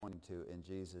to. In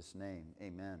Jesus' name,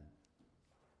 amen.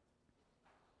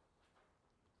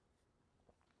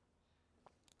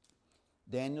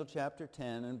 Daniel chapter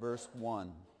 10 and verse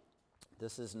 1.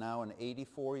 This is now an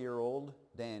 84-year-old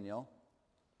Daniel.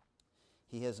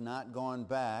 He has not gone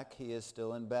back. He is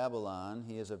still in Babylon.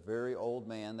 He is a very old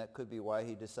man. That could be why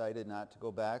he decided not to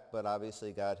go back, but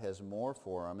obviously God has more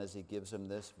for him as he gives him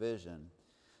this vision.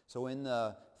 So in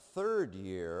the 3rd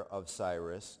year of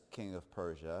Cyrus, king of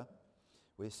Persia,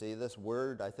 we see this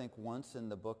word, I think, once in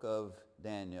the book of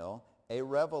Daniel, a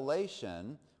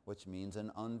revelation, which means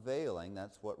an unveiling,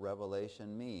 that's what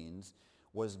revelation means,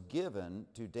 was given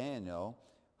to Daniel,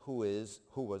 who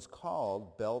was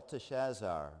called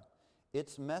Belteshazzar.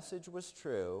 Its message was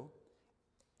true,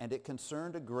 and it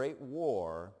concerned a great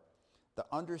war. The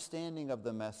understanding of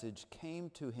the message came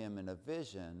to him in a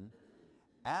vision.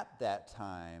 At that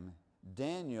time,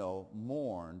 Daniel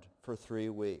mourned for 3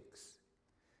 weeks.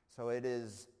 So it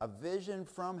is a vision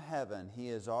from heaven. He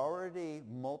has already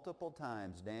multiple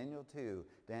times, Daniel 2,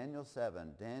 Daniel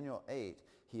 7, Daniel 8,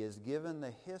 he has given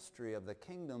the history of the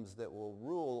kingdoms that will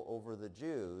rule over the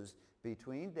Jews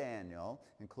between Daniel,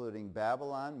 including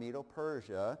Babylon,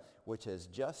 Medo-Persia, which has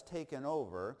just taken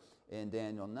over in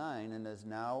Daniel 9, and is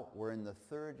now, we're in the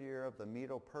 3rd year of the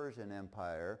Medo-Persian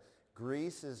Empire.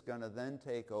 Greece is going to then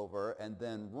take over, and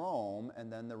then Rome,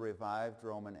 and then the revived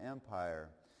Roman Empire.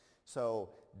 So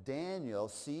Daniel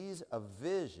sees a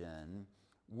vision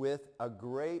with a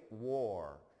great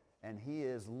war, and he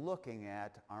is looking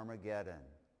at Armageddon.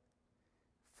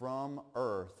 From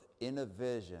earth, in a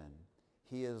vision,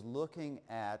 he is looking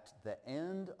at the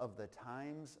end of the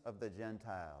times of the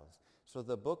Gentiles. So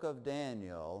the book of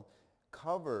Daniel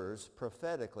covers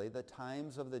prophetically the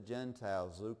times of the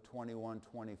Gentiles, Luke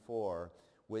 21:24,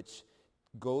 which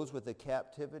goes with the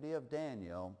captivity of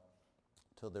Daniel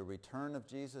till the return of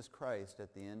Jesus Christ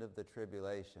at the end of the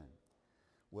tribulation.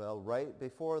 Well, right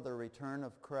before the return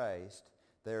of Christ,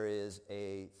 there is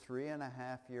a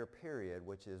 3.5-year period,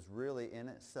 which is really in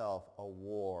itself a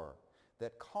war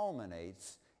that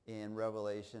culminates in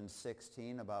Revelation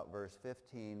 16, about verse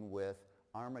 15, with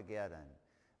Armageddon.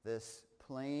 This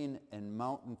plain and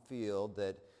mountain field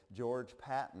that George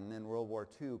Patton in World War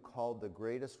II called the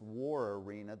greatest war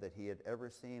arena that he had ever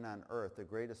seen on earth, the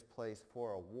greatest place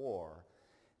for a war.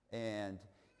 And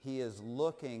he is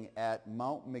looking at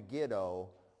Mount Megiddo,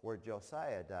 where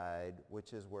Josiah died,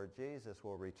 which is where Jesus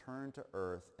will return to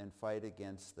earth and fight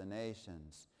against the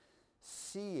nations.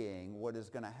 Seeing what is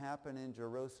going to happen in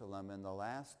Jerusalem in the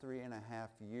last 3.5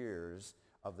 years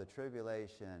of the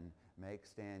tribulation makes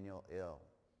Daniel ill.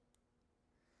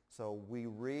 So we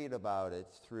read about it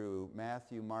through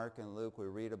Matthew, Mark, and Luke. We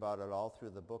read about it all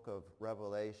through the book of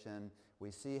Revelation.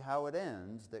 We see how it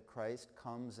ends, that Christ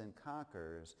comes and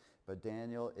conquers. But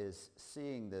Daniel is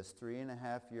seeing this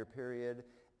 3.5-year period,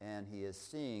 and he is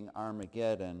seeing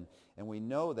Armageddon. And we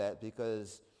know that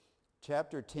because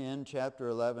chapter 10, chapter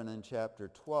 11, and chapter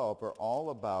 12 are all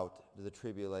about the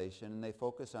tribulation, and they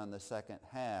focus on the second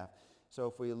half. So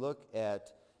if we look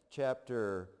at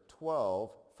chapter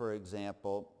 12, for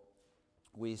example,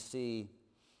 we see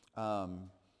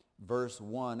verse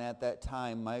 1, at that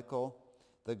time, Michael,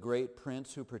 the great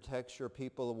prince who protects your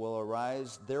people, will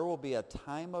arise. There will be a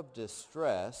time of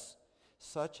distress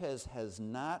such as has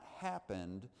not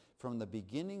happened from the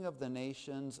beginning of the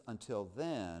nations until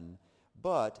then.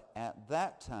 But at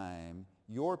that time,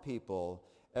 your people,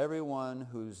 everyone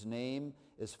whose name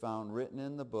is found written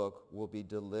in the book, will be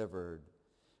delivered.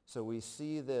 So we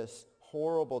see this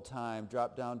horrible time.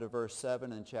 Drop down to verse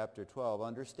 7 in chapter 12.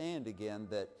 Understand again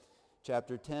that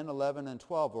chapter 10, 11, and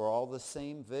 12 are all the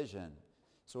same vision.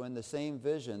 So in the same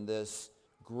vision, this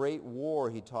great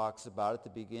war he talks about at the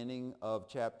beginning of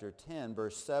chapter 10,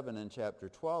 verse 7 in chapter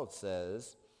 12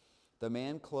 says, the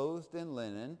man clothed in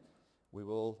linen, we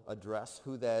will address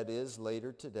who that is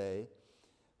later today,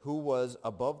 who was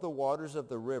above the waters of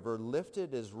the river,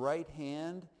 lifted his right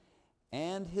hand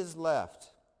and his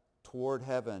left toward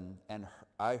heaven, and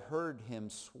I heard him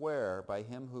swear by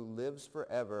him who lives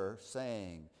forever,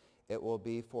 saying, it will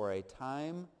be for a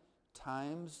time,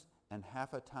 times, and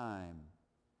half a time,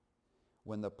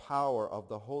 when the power of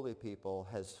the holy people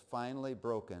has finally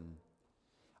broken,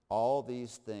 all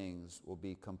these things will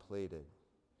be completed.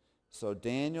 So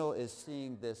Daniel is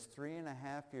seeing this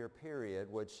 3.5-year period,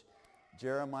 which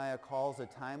Jeremiah calls a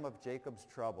time of Jacob's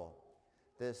trouble.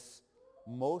 This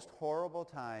most horrible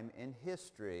time in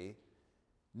history,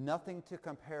 nothing to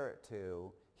compare it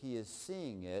to. He is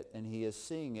seeing it, and he is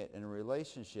seeing it in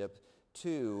relationship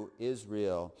to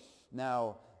Israel.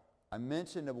 Now, I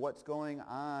mentioned of what's going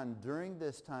on during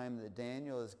this time that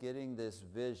Daniel is getting this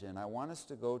vision. I want us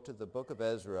to go to the book of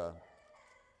Ezra.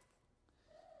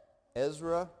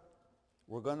 Ezra,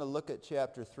 we're going to look at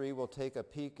chapter 3. We'll take a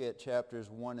peek at chapters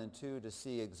 1 and 2 to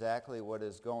see exactly what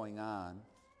is going on.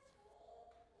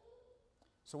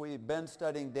 So we've been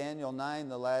studying Daniel 9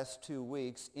 the last 2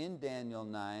 weeks. In Daniel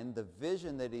 9, the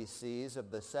vision that he sees of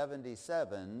the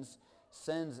 77s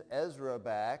sends Ezra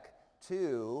back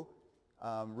to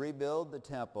rebuild the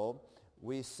temple.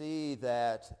 We see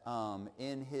that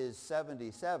in his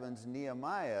 77s,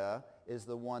 Nehemiah is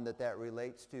the one that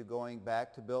relates to, going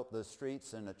back to build the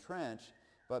streets and a trench.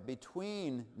 But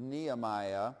between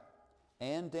Nehemiah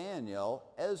and Daniel,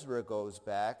 Ezra goes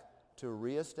back to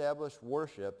reestablish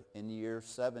worship in year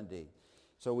 70.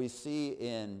 So we see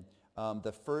in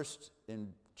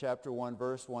in chapter 1,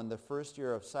 verse 1, the first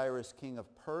year of Cyrus, king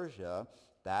of Persia.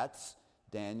 That's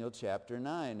Daniel chapter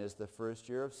 9, is the first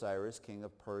year of Cyrus, king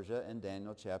of Persia, and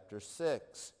Daniel chapter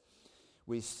 6.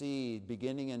 We see,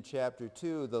 beginning in chapter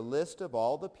 2, the list of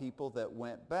all the people that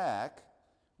went back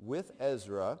with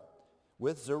Ezra,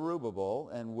 with Zerubbabel,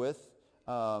 and with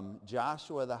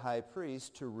Joshua the high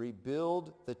priest to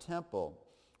rebuild the temple.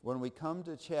 When we come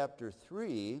to chapter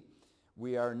 3,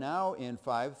 we are now in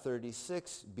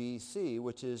 536 BC,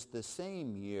 which is the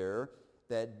same year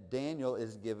that Daniel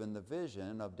is given the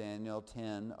vision of Daniel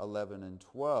 10, 11, and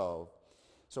 12.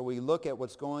 So we look at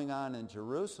what's going on in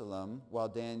Jerusalem while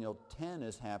Daniel 10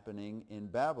 is happening in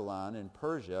Babylon, in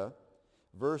Persia.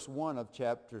 Verse 1 of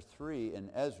chapter 3 in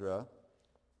Ezra.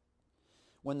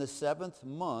 When the 7th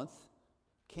month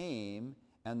came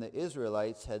and the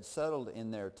Israelites had settled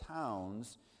in their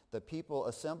towns, the people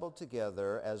assembled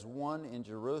together as one in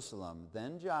Jerusalem.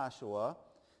 Then Joshua,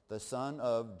 the son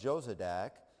of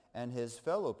Jozadak, and his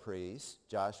fellow priests,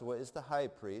 Joshua is the high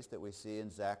priest that we see in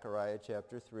Zechariah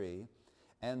chapter 3,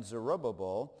 and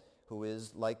Zerubbabel, who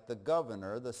is like the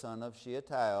governor, the son of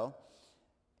Shealtiel,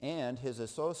 and his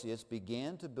associates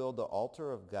began to build the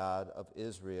altar of God of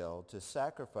Israel to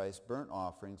sacrifice burnt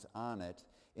offerings on it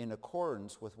in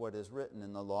accordance with what is written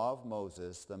in the law of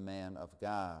Moses, the man of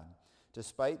God.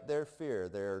 Despite their fear,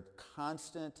 their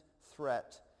constant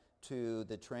threat to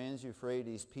the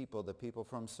Trans-Euphrates people, the people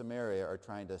from Samaria, are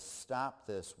trying to stop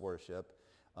this worship.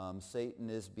 Satan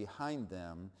is behind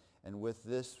them, and with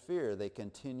this fear, they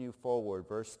continue forward.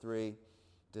 Verse 3,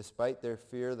 despite their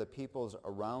fear, the peoples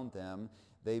around them,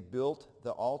 they built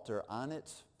the altar on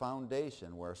its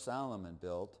foundation where Solomon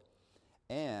built,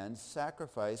 and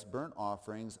sacrificed burnt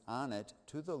offerings on it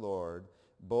to the Lord,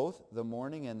 both the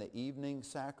morning and the evening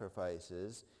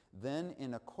sacrifices. Then,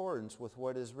 in accordance with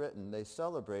what is written, they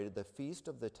celebrated the Feast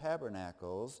of the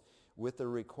Tabernacles with the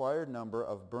required number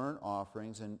of burnt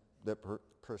offerings that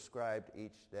prescribed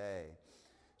each day.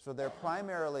 So they're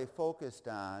primarily focused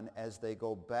on, as they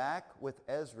go back with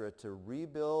Ezra to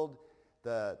rebuild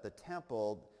the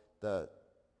temple, the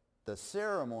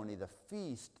ceremony, the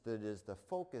feast that is the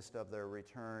focus of their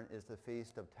return is the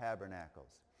Feast of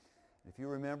Tabernacles. If you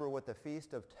remember what the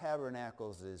Feast of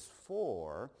Tabernacles is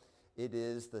for, it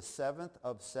is the 7th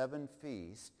of 7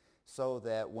 feasts, so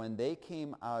that when they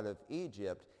came out of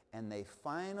Egypt and they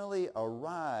finally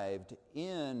arrived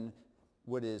in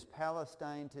what is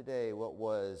Palestine today, what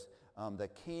was the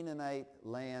Canaanite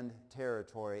land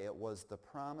territory, it was the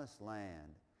Promised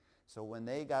Land. So when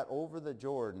they got over the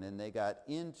Jordan and they got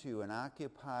into and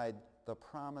occupied the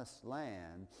Promised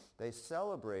Land, they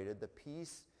celebrated the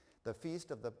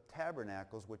Feast of the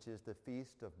Tabernacles, which is the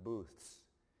Feast of Booths.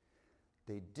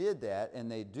 They did that, and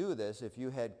they do this. If you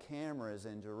had cameras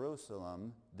in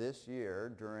Jerusalem this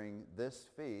year during this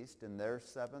feast in their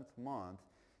 7th month,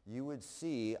 you would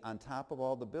see on top of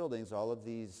all the buildings all of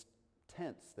these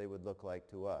tents, they would look like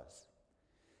to us.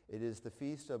 It is the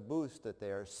Feast of Booths that they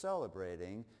are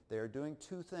celebrating. They are doing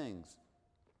two things.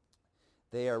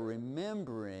 They are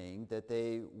remembering that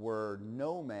they were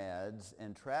nomads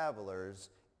and travelers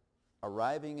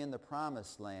arriving in the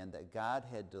Promised Land, that God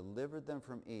had delivered them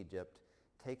from Egypt,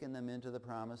 taken them into the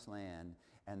Promised Land,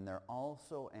 and they're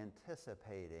also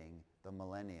anticipating the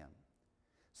millennium.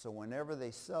 So whenever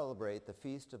they celebrate the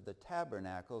Feast of the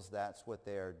Tabernacles, that's what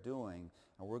they are doing.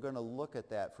 And we're going to look at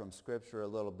that from Scripture a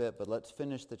little bit, but let's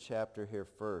finish the chapter here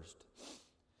first.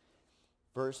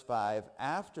 Verse 5,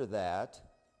 after that,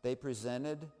 they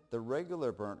presented the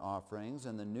regular burnt offerings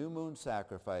and the new moon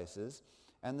sacrifices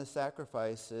and the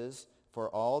sacrifices for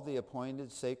all the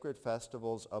appointed sacred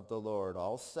festivals of the Lord,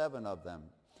 all 7 of them.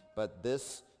 But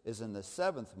this is in the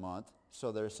 7th month,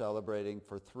 so they're celebrating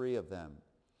for 3 of them,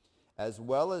 as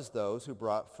well as those who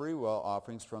brought freewill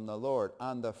offerings from the Lord.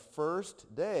 On the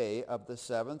first day of the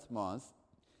 7th month,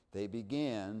 they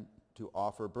began to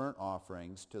offer burnt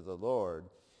offerings to the Lord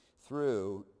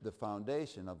through the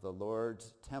foundation of the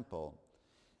Lord's temple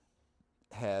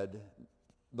had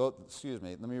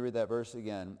let me read that verse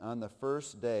again. On the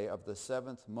first day of the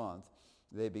 7th month,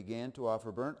 they began to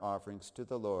offer burnt offerings to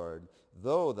the Lord,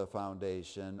 though the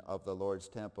foundation of the Lord's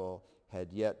temple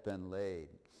had yet been laid.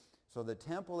 So the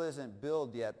temple isn't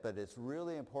built yet, but it's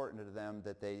really important to them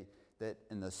that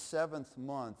in the 7th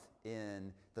month,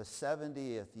 in the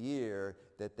 70th year,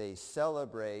 that they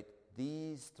celebrate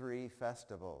these 3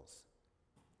 festivals.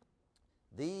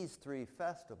 These 3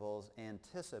 festivals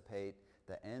anticipate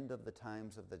the end of the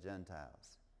times of the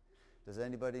Gentiles. Does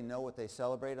anybody know what they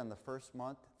celebrate on the first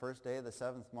day of the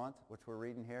 7th month, which we're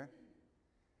reading here?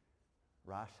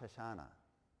 Rosh Hashanah,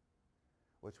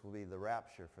 which will be the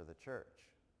rapture for the church.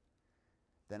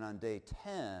 Then on day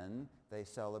 10, they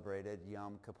celebrated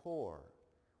Yom Kippur,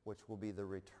 which will be the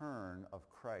return of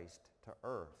Christ to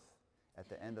earth at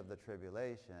the end of the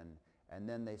tribulation. And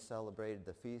then they celebrated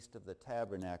the Feast of the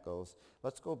Tabernacles.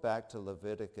 Let's go back to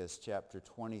Leviticus chapter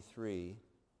 23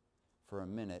 for a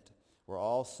minute, where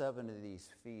all 7 of these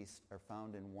feasts are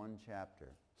found in one chapter.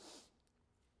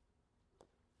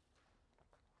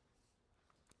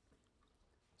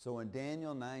 So in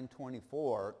Daniel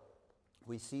 9:24,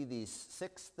 we see these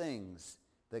 6 things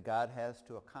that God has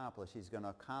to accomplish. He's going to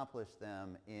accomplish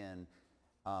them in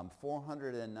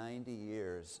 490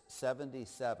 years,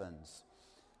 77s.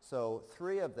 So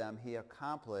 3 of them he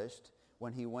accomplished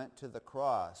when he went to the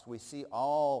cross. We see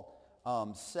all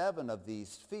 7 of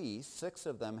these feasts. 6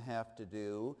 of them have to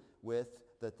do with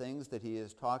the things that he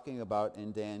is talking about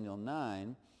in Daniel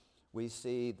 9. We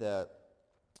see that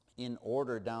in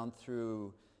order down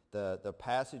through the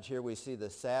passage here, we see the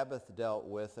Sabbath dealt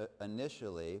with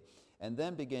initially. And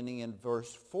then beginning in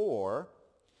verse 4,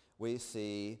 we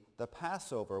see the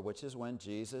Passover, which is when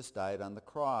Jesus died on the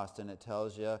cross. And it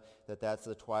tells you that that's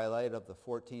the twilight of the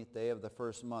 14th day of the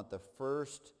first month. The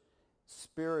first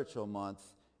spiritual month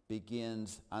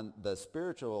begins on, the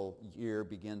spiritual year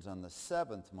begins on the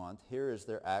 7th month. Here is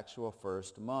their actual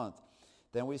first month.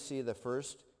 Then we see the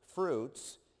first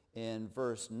fruits in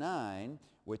verse 9,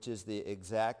 which is the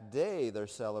exact day they're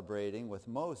celebrating with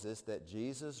Moses that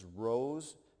Jesus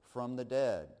rose from the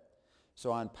dead.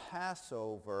 So on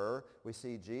Passover, we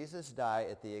see Jesus die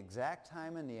at the exact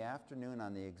time in the afternoon,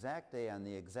 on the exact day, on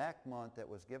the exact month that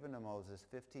was given to Moses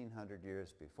 1,500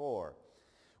 years before.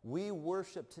 We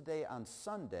worship today on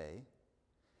Sunday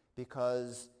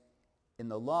because in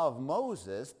the law of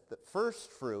Moses, the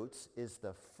first fruits is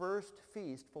the first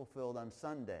feast fulfilled on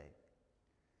Sunday.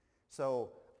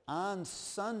 So on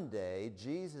Sunday,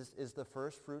 Jesus is the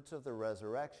first fruits of the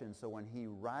resurrection. So when he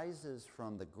rises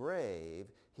from the grave,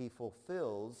 he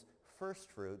fulfills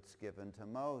first fruits given to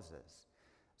Moses.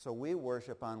 So we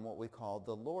worship on what we call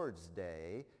the Lord's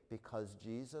Day because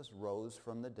Jesus rose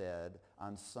from the dead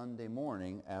on Sunday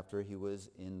morning after he was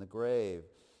in the grave.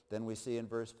 Then we see in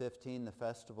verse 15 the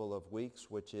Festival of Weeks,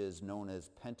 which is known as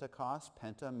Pentecost,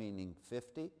 Penta meaning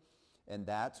 50. And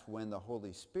that's when the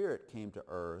Holy Spirit came to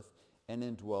earth and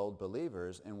indwelled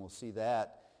believers. And we'll see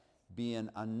that being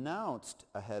announced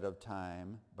ahead of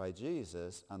time by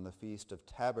Jesus on the Feast of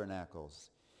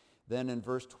Tabernacles. Then in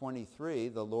verse 23,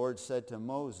 the Lord said to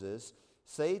Moses,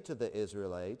 "Say to the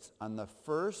Israelites, on the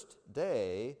first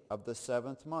day of the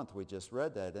 7th month," we just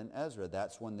read that in Ezra,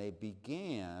 that's when they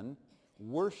began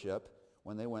worship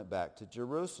when they went back to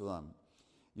Jerusalem.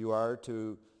 "You are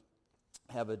to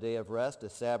have a day of rest, a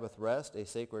Sabbath rest, a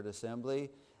sacred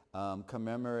assembly,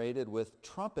 commemorated with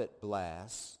trumpet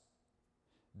blasts.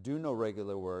 Do no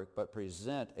regular work, but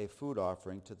present a food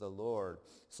offering to the Lord."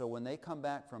 So when they come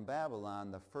back from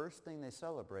Babylon, the first thing they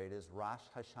celebrate is Rosh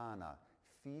Hashanah,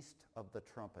 Feast of the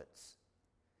Trumpets.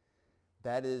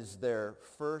 That is their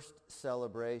first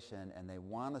celebration, and they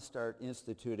want to start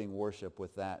instituting worship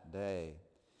with that day.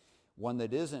 One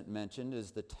that isn't mentioned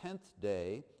is the 10th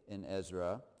day in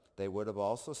Ezra. They would have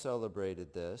also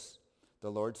celebrated this.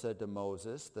 The Lord said to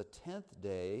Moses, "The 10th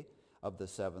day of the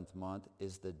 7th month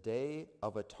is the Day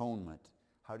of Atonement."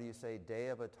 How do you say Day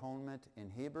of Atonement in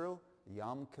Hebrew?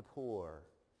 Yom Kippur.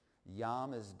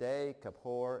 Yom is day,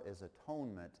 Kippur is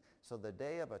atonement. So the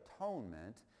Day of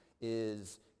Atonement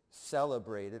is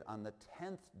celebrated on the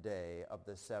 10th day of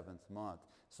the 7th month.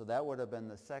 So that would have been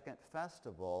the second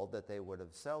festival that they would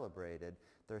have celebrated.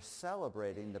 They're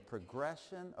celebrating the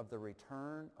progression of the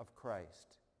return of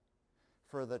Christ.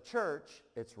 For the church,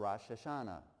 it's Rosh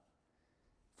Hashanah.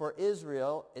 For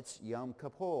Israel, it's Yom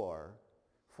Kippur.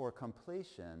 For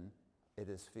completion, it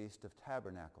is Feast of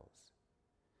Tabernacles.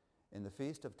 In the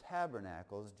Feast of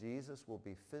Tabernacles, Jesus will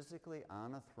be physically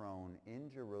on a throne in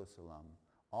Jerusalem.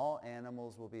 All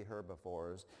animals will be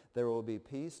herbivores. There will be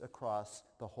peace across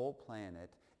the whole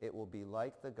planet. It will be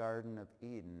like the Garden of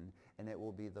Eden, and it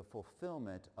will be the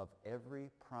fulfillment of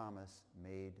every promise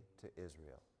made to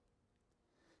Israel.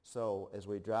 So as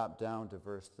we drop down to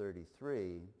verse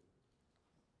 33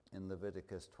 in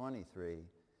Leviticus 23,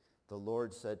 the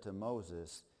Lord said to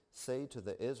Moses, "Say to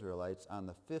the Israelites, on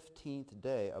the 15th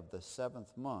day of the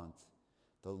 7th month,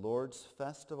 the Lord's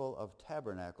festival of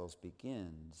tabernacles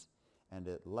begins, and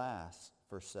it lasts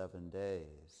for 7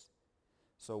 days."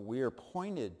 So we are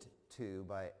pointed to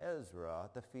by Ezra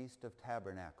the Feast of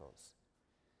Tabernacles.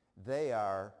 They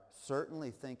are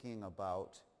certainly thinking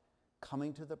about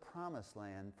coming to the Promised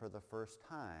Land for the first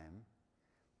time.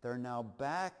 They're now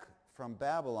back from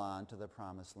Babylon to the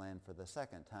Promised Land for the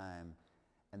second time,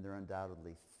 and they're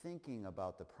undoubtedly thinking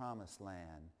about the Promised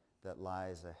Land that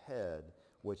lies ahead,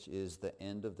 which is the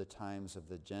end of the times of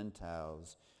the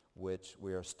Gentiles, which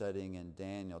we are studying in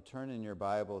Daniel. Turn in your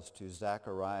Bibles to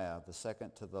Zechariah, the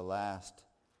second to the last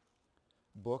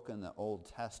book in the Old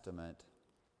Testament.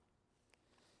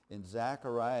 In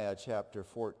Zechariah chapter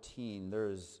 14,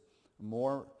 there's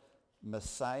more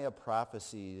Messiah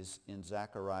prophecies in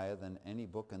Zechariah than any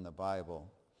book in the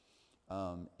Bible.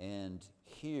 And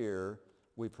here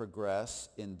we progress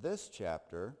in this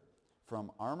chapter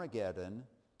from Armageddon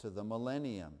to the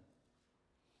millennium.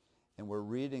 And we're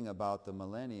reading about the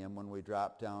millennium when we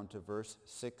drop down to verse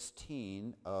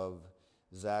 16 of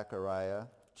Zechariah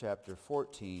chapter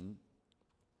 14,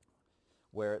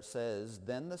 where it says,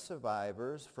 "Then the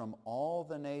survivors from all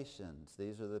the nations,"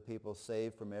 these are the people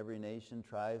saved from every nation,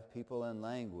 tribe, people, and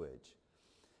language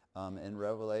in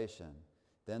Revelation,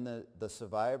 "Then the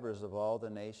survivors of all the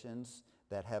nations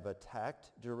that have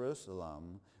attacked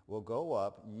Jerusalem will go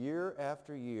up year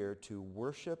after year to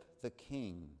worship the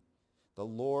King, the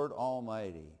Lord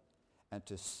Almighty, and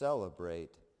to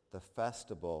celebrate the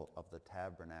festival of the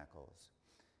tabernacles."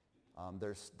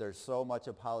 There's so much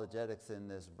apologetics in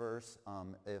this verse.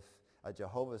 If a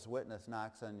Jehovah's Witness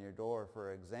knocks on your door,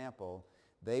 for example,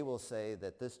 they will say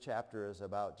that this chapter is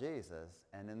about Jesus,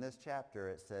 and in this chapter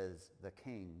it says the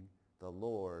King, the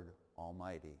Lord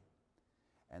Almighty.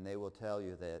 And they will tell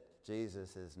you that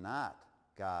Jesus is not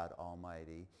God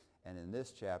Almighty, and in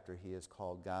this chapter he is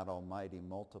called God Almighty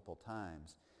multiple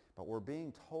times. But we're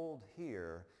being told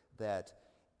here that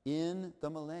in the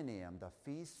millennium, the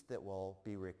feast that will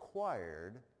be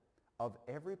required of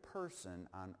every person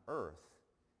on earth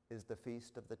is the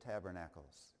Feast of the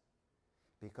Tabernacles,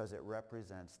 because it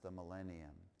represents the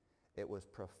millennium. It was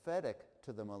prophetic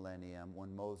to the millennium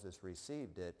when Moses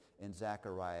received it. In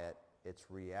Zechariah, it's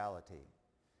reality.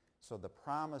 So the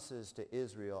promises to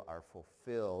Israel are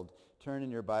fulfilled. Turn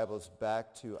in your Bibles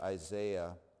back to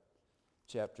Isaiah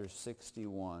chapter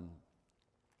 61.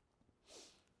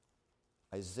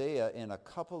 Isaiah, in a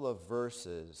couple of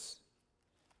verses,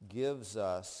 gives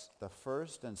us the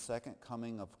first and second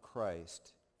coming of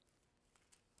Christ,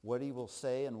 what he will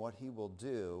say and what he will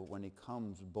do when he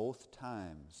comes both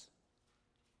times.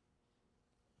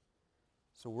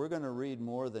 So we're going to read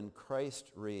more than Christ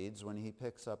reads when he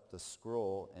picks up the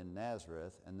scroll in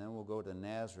Nazareth, and then we'll go to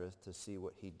Nazareth to see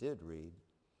what he did read.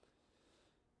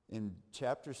 In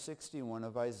chapter 61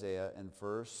 of Isaiah and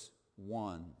verse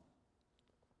 1,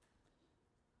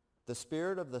 "The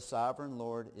Spirit of the Sovereign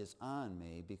Lord is on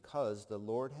me, because the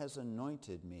Lord has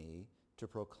anointed me to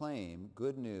proclaim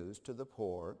good news to the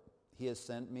poor. He has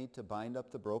sent me to bind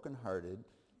up the brokenhearted,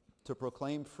 to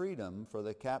proclaim freedom for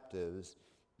the captives,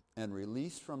 and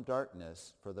release from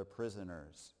darkness for the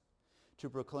prisoners, to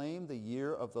proclaim the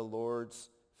year of the Lord's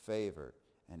favor."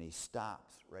 And he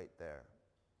stops right there.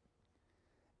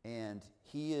 And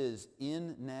he is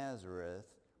in Nazareth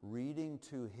reading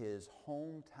to his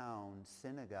hometown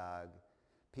synagogue,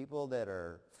 people that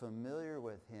are familiar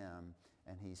with him,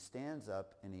 and he stands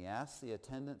up and he asks the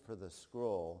attendant for the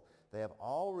scroll. They have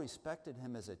all respected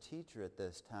him as a teacher at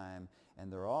this time,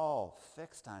 and they're all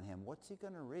fixed on him. What's he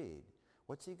going to read?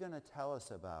 What's he going to tell us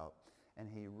about? And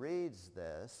he reads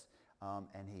this,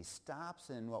 and he stops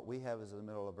in what we have as the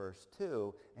middle of verse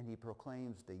 2, and he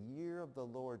proclaims the year of the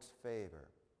Lord's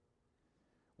favor,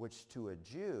 which to a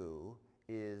Jew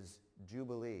is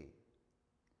Jubilee.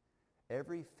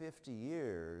 Every 50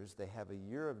 years, they have a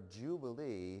year of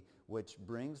Jubilee, which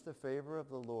brings the favor of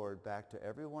the Lord back to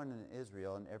everyone in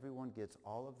Israel, and everyone gets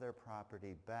all of their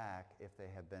property back if they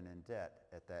have been in debt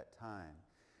at that time.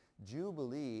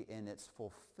 Jubilee in its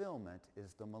fulfillment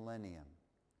is the millennium,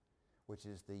 which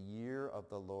is the year of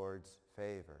the Lord's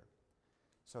favor.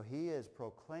 So he is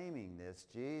proclaiming this,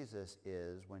 Jesus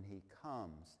is, when he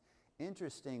comes.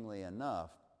 Interestingly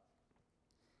enough,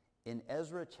 in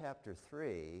Ezra chapter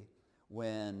 3,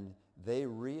 when they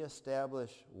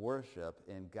reestablish worship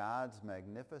in God's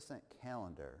magnificent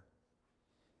calendar,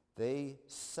 they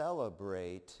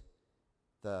celebrate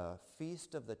the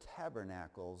Feast of the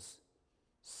Tabernacles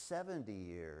 70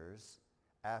 years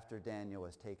after Daniel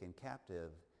was taken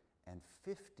captive and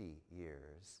 50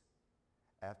 years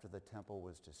after the temple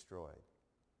was destroyed.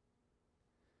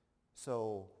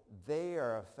 So they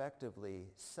are effectively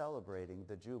celebrating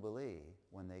the Jubilee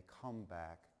when they come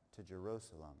back to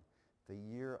Jerusalem, the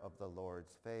year of the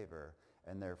Lord's favor,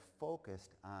 and they're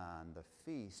focused on the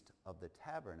Feast of the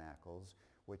Tabernacles,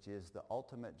 which is the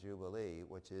ultimate Jubilee,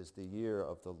 which is the year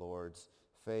of the Lord's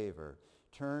favor.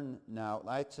 Turn now,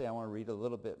 actually I want to read a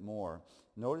little bit more.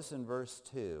 Notice in verse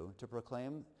 2, to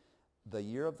proclaim the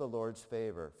year of the Lord's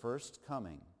favor, first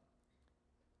coming.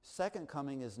 Second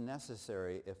coming is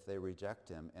necessary if they reject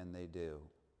him, and they do.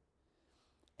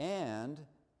 And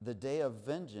the day of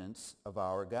vengeance of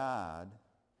our God,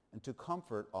 and to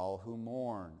comfort all who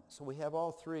mourn. So we have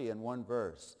all three in one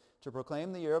verse. To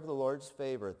proclaim the year of the Lord's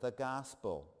favor, the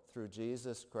gospel through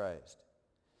Jesus Christ.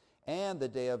 And the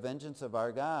day of vengeance of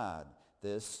our God,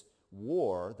 this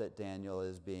war that Daniel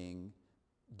is being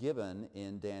given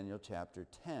in Daniel chapter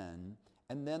 10.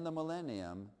 And then the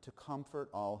millennium, to comfort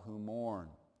all who mourn.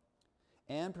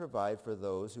 And provide for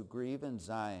those who grieve in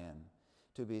Zion,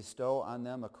 to bestow on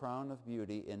them a crown of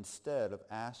beauty instead of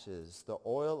ashes, the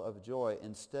oil of joy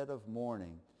instead of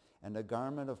mourning, and a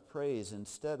garment of praise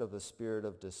instead of a spirit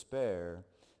of despair.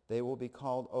 They will be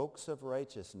called oaks of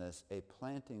righteousness, a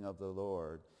planting of the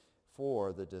Lord,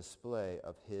 for the display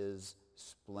of his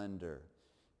splendor.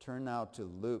 Turn now to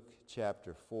Luke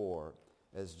chapter 4,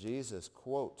 as Jesus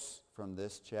quotes from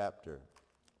this chapter.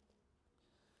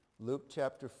 Luke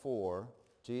chapter 4,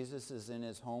 Jesus is in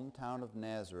his hometown of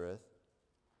Nazareth.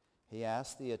 He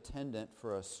asks the attendant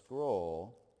for a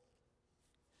scroll,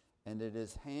 and it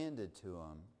is handed to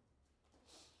him.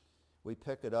 We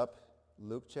pick it up,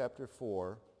 Luke chapter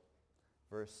 4,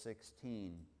 verse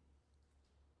 16.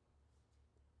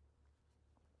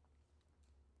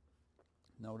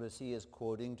 Notice he is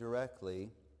quoting directly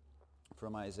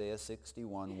from Isaiah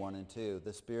 61, 1 and 2.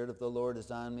 The Spirit of the Lord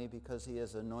is on me because he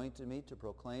has anointed me to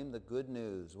proclaim the good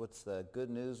news. What's the good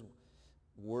news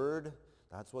word?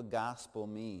 That's what gospel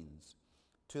means.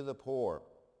 To the poor.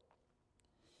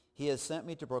 He has sent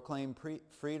me to proclaim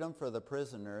freedom for the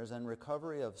prisoners and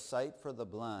recovery of sight for the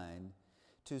blind,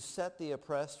 to set the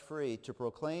oppressed free, to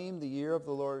proclaim the year of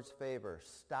the Lord's favor.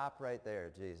 Stop right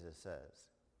there, Jesus says.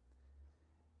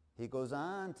 He goes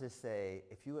on to say,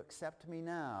 if you accept me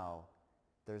now,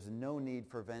 there's no need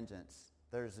for vengeance.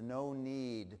 There's no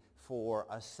need for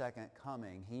a second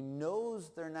coming. He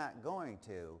knows they're not going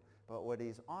to, but what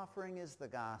he's offering is the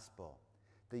gospel.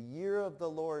 The year of the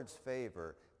Lord's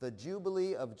favor, the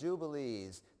Jubilee of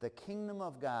Jubilees, the kingdom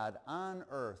of God on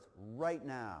earth right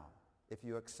now, if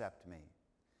you accept me.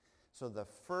 So the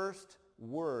first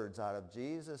words out of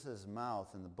Jesus' mouth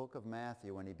in the book of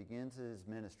Matthew when he begins his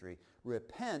ministry,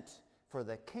 repent, for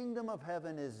the kingdom of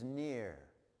heaven is near.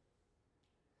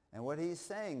 And what he's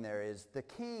saying there is the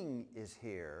king is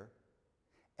here,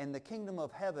 and the kingdom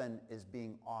of heaven is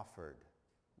being offered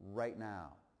right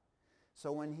now.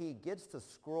 So when he gets the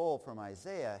scroll from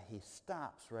Isaiah, he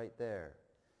stops right there.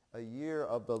 A year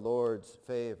of the Lord's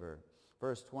favor.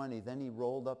 Verse 20, then he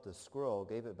rolled up the scroll,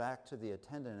 gave it back to the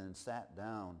attendant, and sat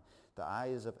down. The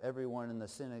eyes of everyone in the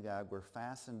synagogue were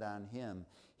fastened on him.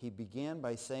 He began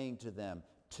by saying to them,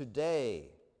 today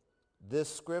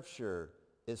this scripture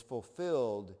is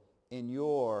fulfilled in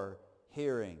your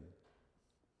hearing.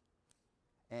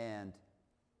 And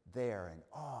they are in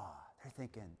awe. They're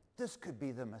thinking, this could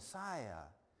be the Messiah.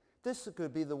 This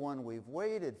could be the one we've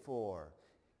waited for.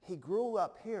 He grew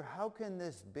up here. How can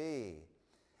this be?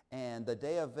 And the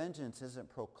day of vengeance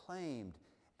isn't proclaimed.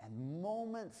 And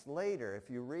moments later, if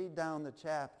you read down the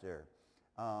chapter,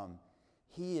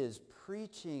 he is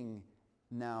preaching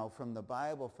now from the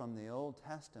Bible, from the Old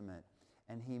Testament,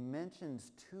 and he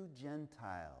mentions two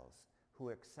Gentiles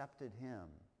who accepted him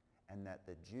and that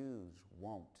the Jews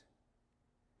won't.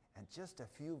 And just a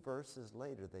few verses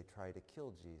later, they try to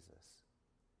kill Jesus.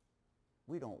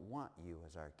 We don't want you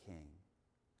as our king.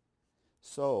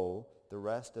 So the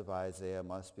rest of Isaiah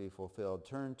must be fulfilled.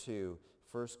 Turn to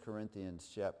 1 Corinthians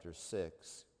chapter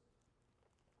 6.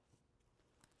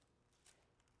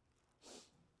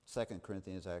 2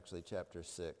 Corinthians actually chapter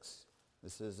 6.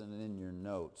 This isn't in your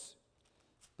notes.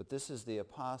 But this is the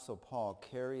Apostle Paul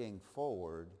carrying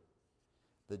forward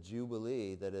the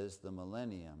Jubilee that is the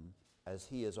millennium as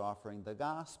he is offering the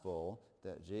gospel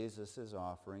that Jesus is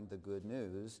offering, the good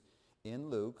news, in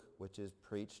Luke, which is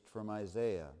preached from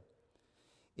Isaiah.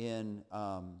 In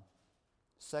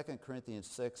 2 Corinthians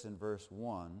 6 and verse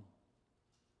 1,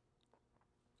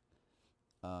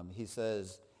 he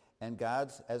says, And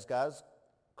as God's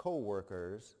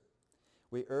co-workers,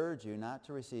 we urge you not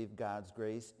to receive God's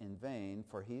grace in vain,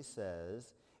 for he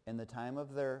says, in the time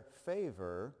of their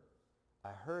favor, I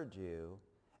heard you,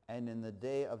 and in the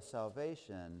day of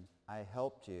salvation, I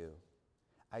helped you.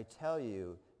 I tell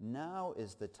you, now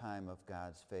is the time of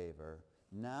God's favor.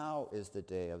 Now is the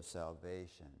day of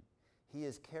salvation. He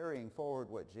is carrying forward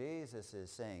what Jesus is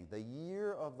saying. The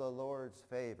year of the Lord's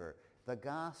favor, the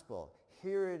gospel,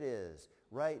 here it is,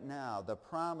 right now, the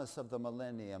promise of the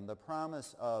millennium, the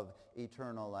promise of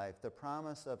eternal life, the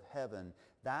promise of heaven.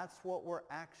 That's what we're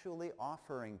actually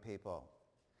offering people.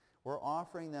 We're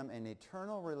offering them an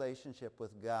eternal relationship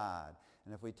with God.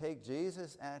 And if we take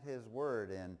Jesus at his word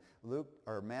in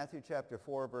Matthew chapter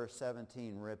 4, verse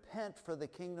 17, repent, for the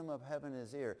kingdom of heaven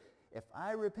is here. If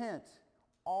I repent,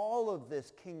 all of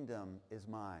this kingdom is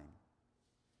mine.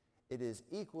 It is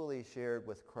equally shared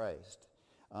with Christ.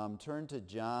 Turn to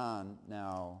John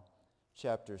now,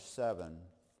 chapter 7.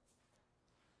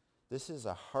 This is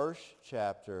a harsh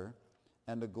chapter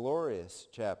and a glorious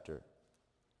chapter.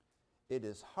 It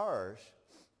is harsh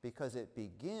because it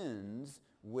begins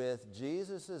with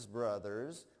Jesus'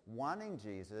 brothers wanting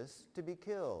Jesus to be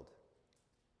killed.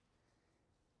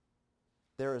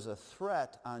 There is a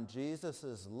threat on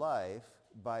Jesus' life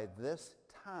by this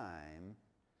time,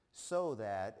 so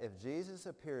that if Jesus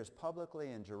appears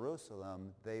publicly in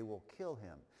Jerusalem, they will kill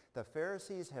him. The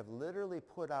Pharisees have literally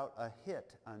put out a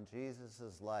hit on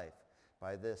Jesus' life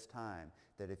by this time,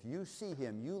 that if you see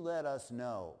him, you let us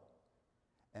know,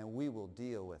 and we will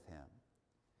deal with him.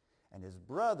 And his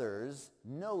brothers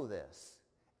know this,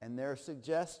 and they're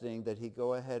suggesting that he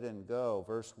go ahead and go.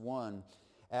 Verse 1,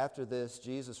 after this,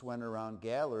 Jesus went around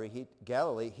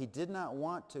Galilee. He did not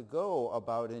want to go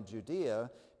about in Judea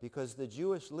because the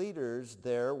Jewish leaders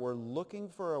there were looking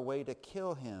for a way to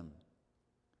kill him.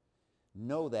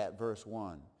 Know that, verse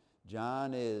 1.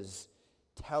 John is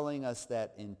telling us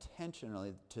that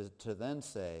intentionally to then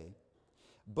say,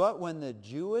 but when the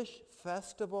Jewish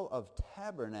festival of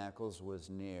tabernacles was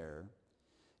near,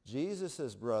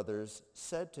 Jesus' brothers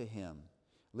said to him,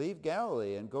 leave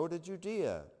Galilee and go to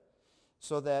Judea,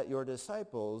 so that your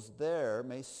disciples there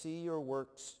may see your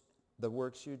works, the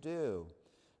works you do.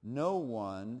 No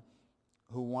one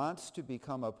who wants to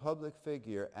become a public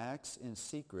figure acts in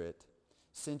secret.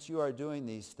 Since you are doing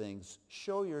these things,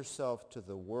 show yourself to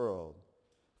the world,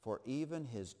 for even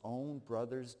his own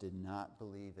brothers did not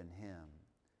believe in him.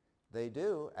 They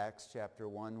do, Acts chapter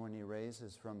 1, when he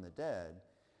raises from the dead.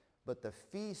 But the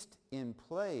feast in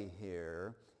play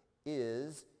here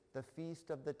is the Feast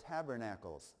of the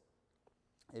Tabernacles.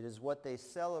 It is what they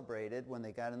celebrated when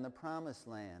they got in the Promised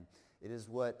Land. It is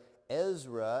what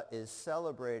Ezra is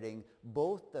celebrating,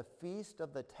 both the Feast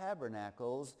of the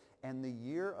Tabernacles and the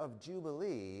year of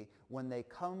Jubilee when they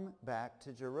come back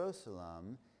to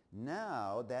Jerusalem.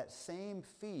 Now that same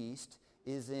feast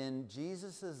is in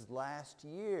Jesus' last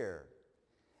year.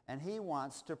 And he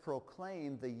wants to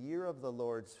proclaim the year of the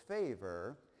Lord's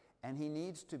favor, and he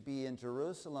needs to be in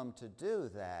Jerusalem to do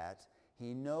that.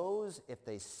 He knows if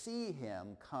they see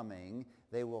him coming,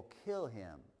 they will kill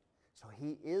him. So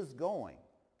he is going,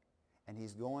 and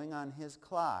he's going on his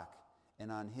clock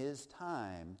and on his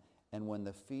time, and when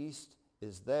the feast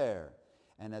is there.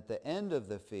 And at the end of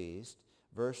the feast,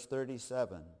 verse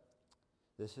 37,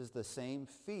 this is the same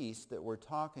feast that we're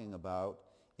talking about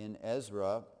in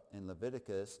Ezra, in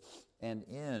Leviticus, and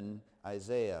in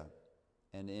Isaiah,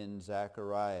 and in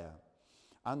Zechariah.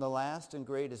 On the last and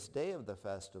greatest day of the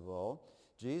festival,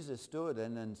 Jesus stood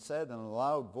and said in a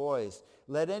loud voice,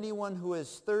 let anyone who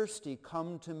is thirsty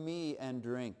come to me and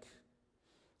drink.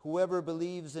 Whoever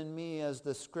believes in me, as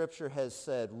the scripture has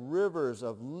said, rivers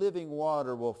of living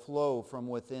water will flow from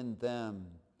within them.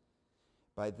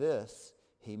 By this,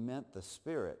 he meant the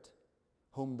Spirit,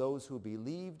 whom those who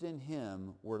believed in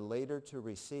him were later to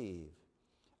receive.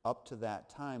 Up to that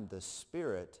time, the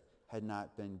Spirit had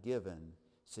not been given,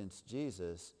 since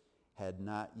Jesus had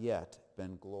not yet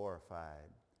been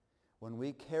glorified. When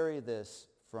we carry this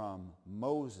from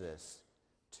Moses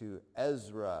to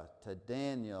Ezra, to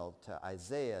Daniel, to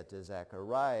Isaiah, to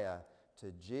Zechariah,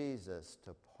 to Jesus,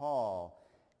 to Paul,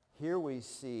 here we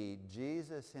see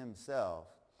Jesus himself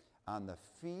on the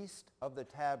Feast of the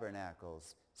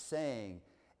Tabernacles saying,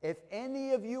 if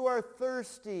any of you are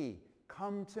thirsty,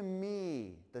 come to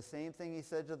me. The same thing he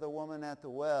said to the woman at the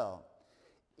well.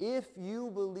 If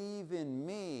you believe in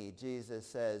me, Jesus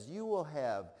says, you will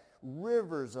have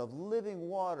rivers of living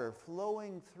water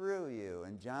flowing through you.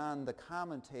 And John, the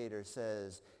commentator,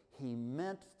 says he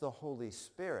meant the Holy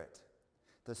Spirit,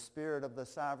 the Spirit of the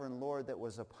sovereign Lord that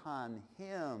was upon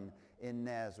him in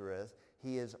Nazareth.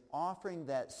 He is offering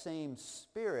that same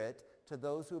Spirit to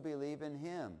those who believe in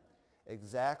him.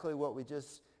 Exactly what we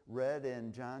just read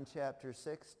in John chapter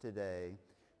 6 today.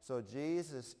 So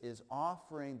Jesus is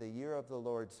offering the year of the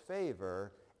Lord's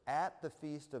favor at the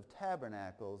Feast of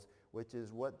Tabernacles, which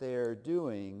is what they are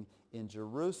doing in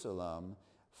Jerusalem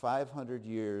 500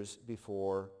 years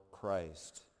before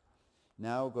Christ.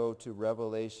 Now go to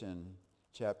Revelation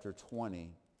chapter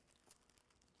 20,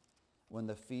 when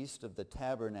the Feast of the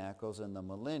Tabernacles and the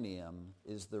millennium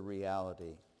is the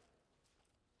reality.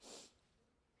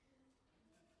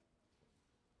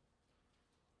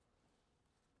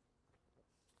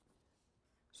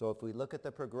 So if we look at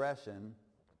the progression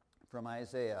from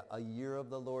Isaiah, a year of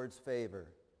the Lord's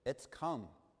favor, it's come.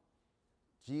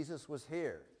 Jesus was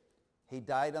here. He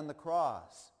died on the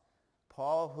cross.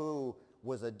 Paul, who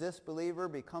was a disbeliever,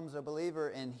 becomes a believer,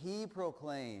 and he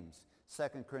proclaims,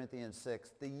 2 Corinthians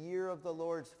 6, the year of the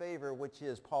Lord's favor, which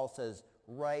is, Paul says,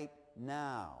 right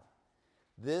now.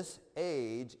 This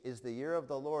age is the year of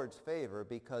the Lord's favor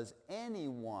because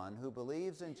anyone who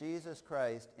believes in Jesus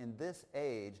Christ in this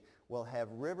age will have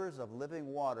rivers of living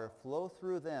water flow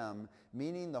through them,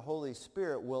 meaning the Holy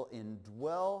Spirit will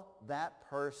indwell that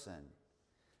person.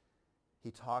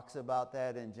 He talks about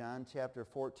that in John chapter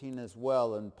 14 as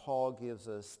well, and Paul gives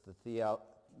us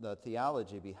the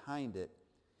theology behind it.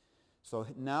 So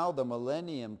now the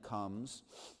millennium comes.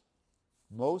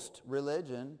 Most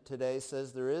religion today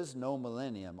says there is no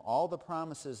millennium. All the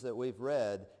promises that we've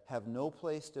read have no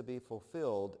place to be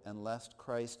fulfilled unless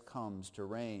Christ comes to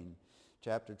reign.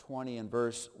 Chapter 20 and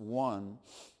verse 1,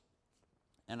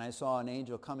 and I saw an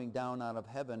angel coming down out of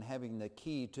heaven, having the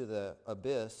key to the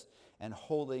abyss, and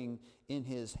holding in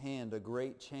his hand a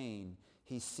great chain.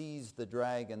 He seized the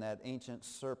dragon, that ancient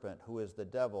serpent, who is the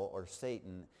devil or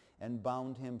Satan, and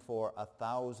bound him for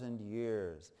 1,000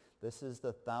 years. This is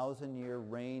the 1,000-year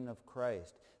reign of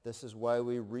Christ. This is why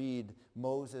we read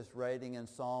Moses writing in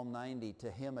Psalm 90,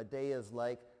 to him a day is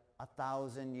like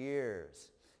 1,000 years.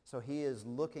 So he is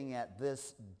looking at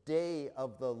this day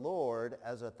of the Lord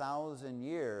as 1,000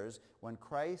 years when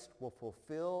Christ will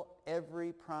fulfill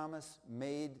every promise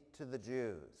made to the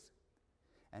Jews.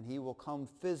 And he will come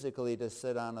physically to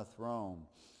sit on a throne.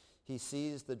 He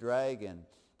seized the dragon,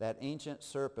 that ancient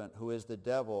serpent who is the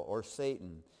devil or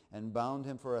Satan, and bound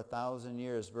him for 1,000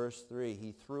 years. Verse 3,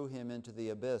 he threw him into the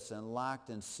abyss and locked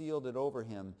and sealed it over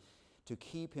him to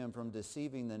keep him from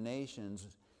deceiving the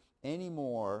nations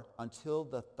anymore until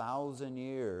the 1,000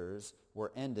 years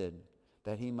were ended,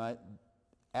 that he might,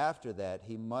 after that,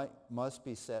 must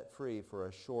be set free for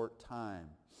a short time.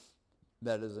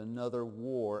 That is another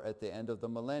war at the end of the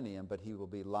millennium, but he will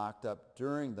be locked up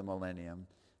during the millennium.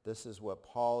 This is what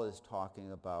Paul is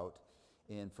talking about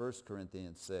in 1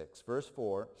 Corinthians 6. Verse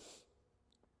 4,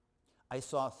 I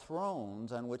saw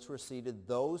thrones on which were seated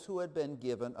those who had been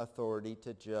given authority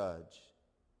to judge.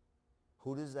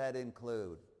 Who does that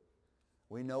include?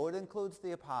 We know it includes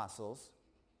the apostles.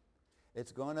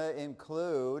 It's going to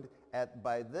include,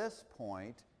 by this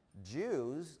point,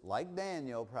 Jews, like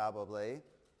Daniel probably,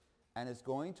 and it's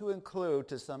going to include,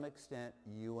 to some extent,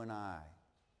 you and I,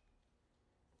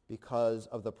 because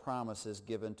of the promises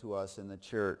given to us in the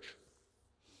church.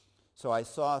 So I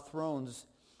saw thrones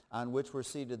on which were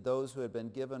seated those who had been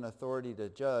given authority to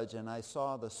judge, and I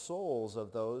saw the souls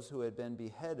of those who had been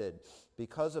beheaded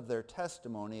because of their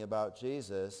testimony about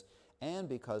Jesus and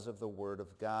because of the word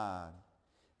of God.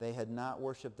 They had not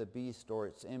worshipped the beast or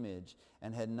its image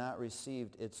and had not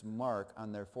received its mark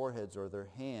on their foreheads or their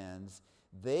hands.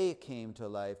 They came to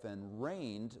life and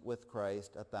reigned with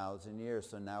Christ 1,000 years.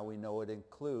 So now we know it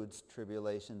includes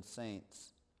tribulation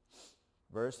saints.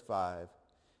 Verse 5,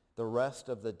 the rest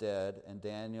of the dead, and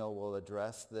Daniel will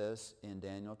address this in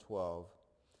Daniel 12,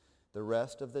 the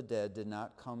rest of the dead did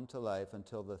not come to life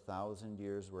until the 1,000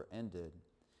 years were ended.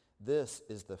 This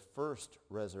is the first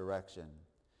resurrection.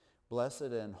 Blessed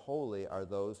and holy are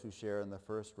those who share in the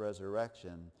first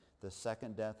resurrection. The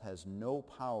second death has no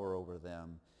power over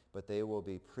them, but they will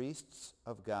be priests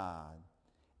of God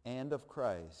and of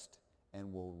Christ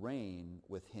and will reign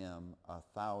with him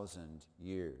 1,000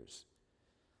 years.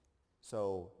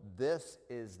 So this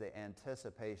is the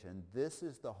anticipation. This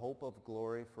is the hope of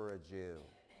glory for a Jew.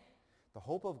 The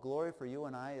hope of glory for you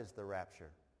and I is the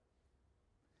rapture.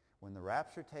 When the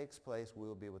rapture takes place, we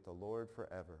will be with the Lord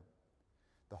forever.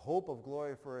 The hope of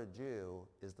glory for a Jew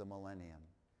is the millennium,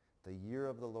 the year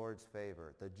of the Lord's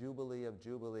favor, the Jubilee of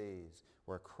Jubilees,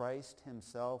 where Christ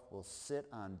himself will sit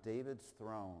on David's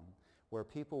throne, where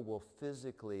people will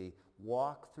physically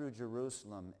walk through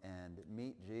Jerusalem and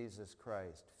meet Jesus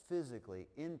Christ, physically,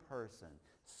 in person,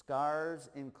 scars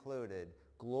included,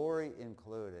 glory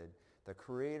included. the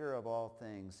creator of all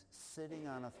things, sitting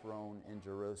on a throne in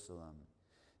Jerusalem.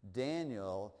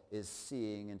 Daniel is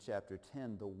seeing in chapter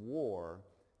 10 the war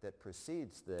that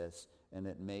precedes this, and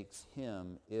it makes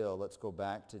him ill. Let's go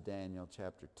back to Daniel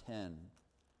chapter 10.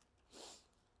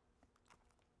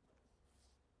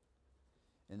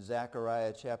 In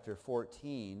Zechariah chapter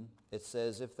 14, it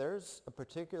says, if there's a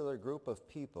particular group of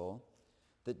people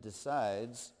that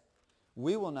decides,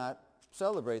 we will not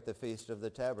celebrate the Feast of the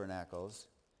Tabernacles,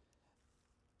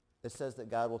 it says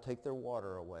that God will take their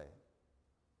water away.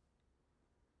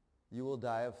 You will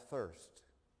die of thirst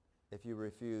if you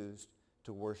refuse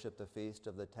to worship the Feast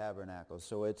of the Tabernacles.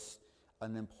 So it's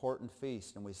an important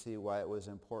feast, and we see why it was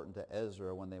important to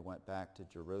Ezra when they went back to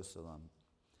Jerusalem.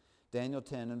 Daniel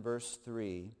 10 and verse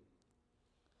 3,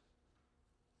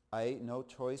 I ate no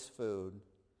choice food,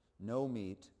 no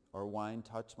meat or wine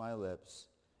touched my lips,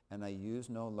 and I used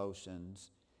no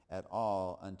lotions at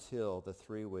all until the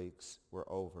 3 weeks were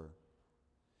over.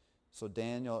 So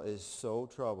Daniel is so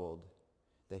troubled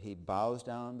that he bows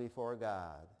down before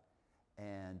God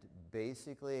and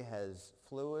basically has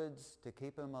fluids to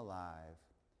keep him alive,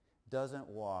 doesn't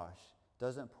wash,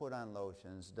 doesn't put on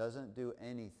lotions, doesn't do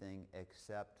anything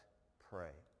except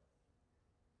pray.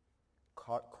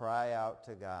 Cry out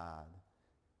to God,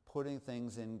 putting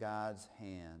things in God's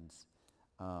hands.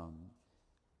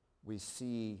 We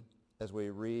see as we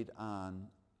read on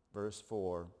verse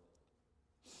 4,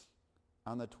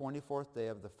 on the 24th day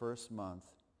of the first month,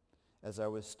 as I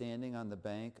was standing on the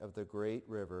bank of the great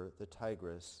river, the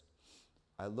Tigris,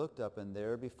 I looked up, and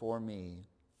there before me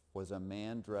was a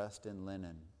man dressed in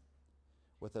linen,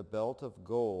 with a belt of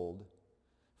gold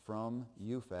from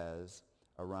Uphaz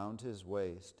around his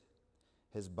waist.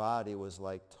 His body was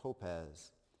like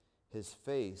topaz, his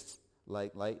face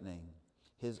like lightning,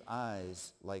 his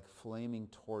eyes like flaming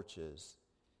torches,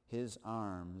 his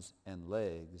arms and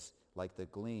legs like the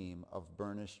gleam of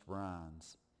burnished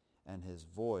bronze, and his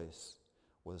voice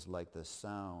was like the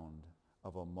sound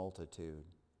of a multitude.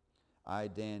 I,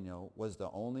 Daniel, was the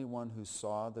only one who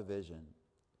saw the vision.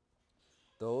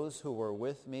 Those who were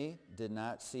with me did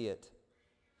not see it,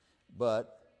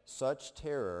 but such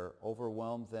terror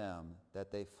overwhelmed them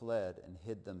that they fled and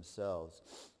hid themselves.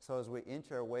 So as we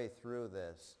inch our way through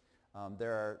this,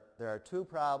 there are 2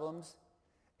 problems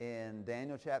in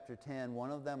Daniel chapter 10.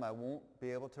 One of them I won't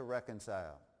be able to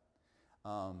reconcile.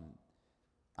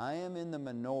 I am in the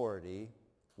minority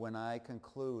when I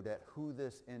conclude at who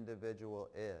this individual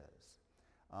is.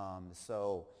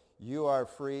 So you are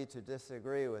free to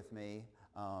disagree with me,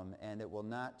 and it will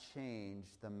not change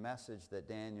the message that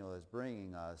Daniel is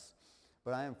bringing us.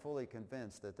 But I am fully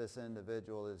convinced that this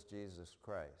individual is Jesus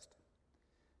Christ,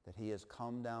 that he has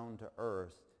come down to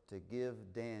earth to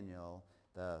give Daniel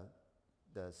the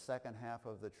second half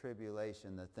of the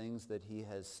tribulation, the things that he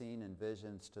has seen in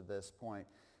visions to this point.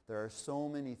 There are so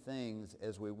many things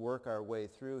as we work our way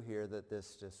through here that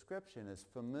this description is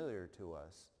familiar to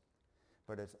us,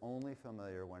 but it's only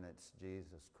familiar when it's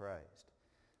Jesus Christ.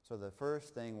 So the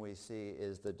first thing we see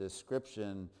is the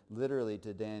description literally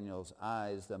to Daniel's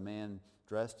eyes, the man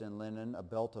dressed in linen, a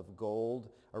belt of gold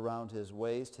around his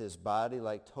waist, his body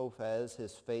like topaz,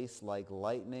 his face like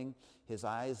lightning, his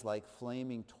eyes like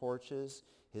flaming torches,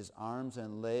 his arms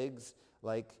and legs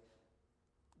like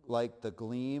the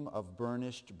gleam of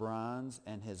burnished bronze,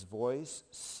 and his voice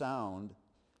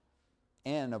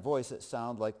a voice that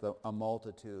sounded like a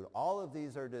multitude. All of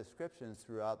these are descriptions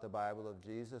throughout the Bible of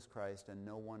Jesus Christ and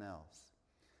no one else.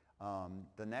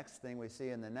 The next thing we see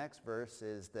in the next verse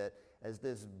is that as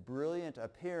this brilliant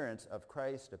appearance of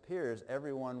Christ appears,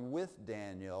 everyone with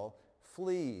Daniel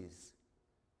flees.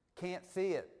 Can't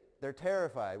see it. They're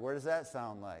terrified. Where does that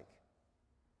sound like?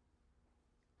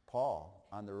 Paul,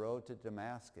 on the road to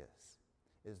Damascus,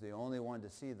 is the only one to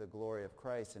see the glory of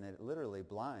Christ, and it literally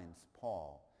blinds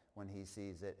Paul when he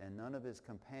sees it, and none of his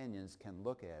companions can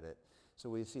look at it. So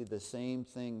we see the same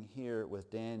thing here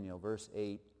with Daniel, verse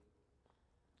 8.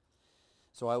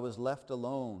 So I was left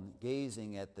alone,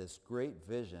 gazing at this great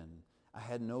vision. I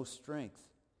had no strength.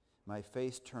 My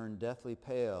face turned deathly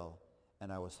pale,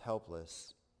 and I was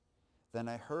helpless. Then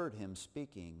I heard him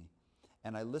speaking,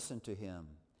 and I listened to him.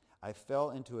 I fell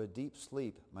into a deep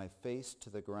sleep, my face to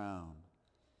the ground.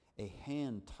 A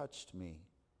hand touched me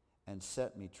and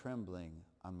set me trembling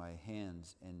on my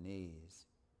hands and knees.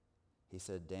 He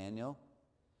said, Daniel,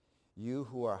 you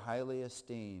who are highly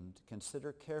esteemed,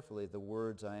 consider carefully the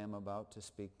words I am about to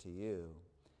speak to you,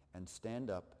 and stand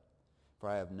up, for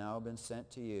I have now been sent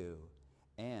to you.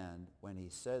 And when he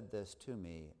said this to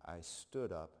me, I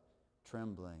stood up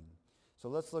trembling. So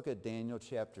let's look at Daniel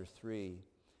chapter 3.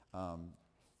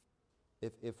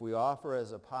 if we offer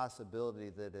as a possibility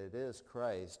that it is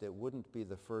Christ, it wouldn't be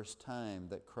the first time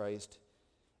that Christ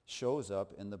shows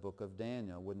up in the book of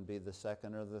Daniel. It wouldn't be the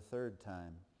second or the third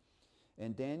time.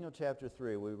 In Daniel chapter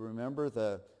 3, we remember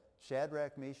the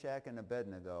Shadrach, Meshach, and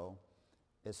Abednego.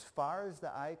 As far as the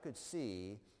eye could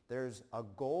see, there's a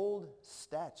gold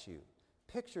statue.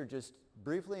 Picture just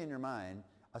briefly in your mind,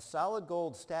 a solid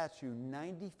gold statue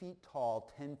 90 feet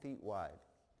tall, 10 feet wide.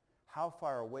 How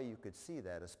far away you could see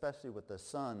that, especially with the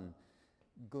sun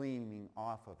gleaming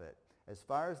off of it. As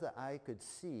far as the eye could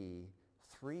see,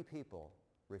 3 people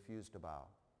refused to bow.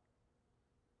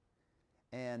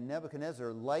 And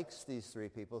Nebuchadnezzar likes these 3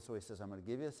 people, so he says, I'm going to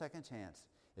give you a second chance.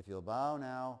 If you'll bow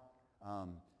now,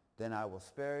 then I will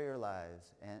spare your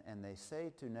lives. And they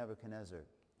say to Nebuchadnezzar,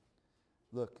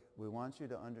 look, we want you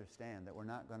to understand that we're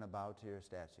not going to bow to your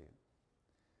statue.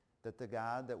 That the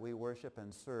God that we worship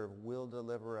and serve will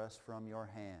deliver us from your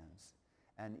hands.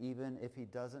 And even if he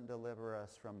doesn't deliver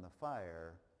us from the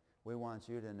fire, we want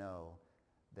you to know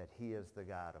that he is the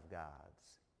God of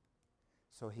gods.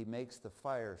 So he makes the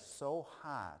fire so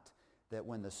hot that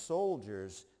when the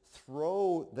soldiers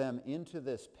throw them into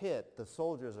this pit, the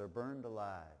soldiers are burned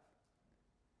alive.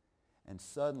 And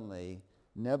suddenly,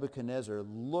 Nebuchadnezzar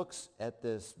looks at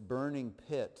this burning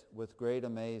pit with great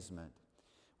amazement.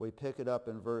 We pick it up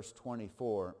in verse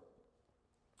 24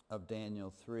 of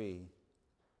Daniel 3.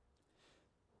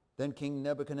 Then King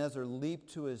Nebuchadnezzar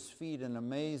leaped to his feet in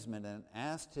amazement and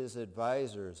asked his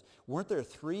advisors, weren't there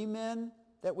 3 men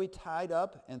that we tied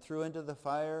up and threw into the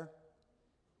fire?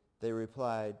 They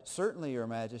replied, certainly, Your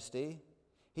Majesty.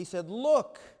 He said,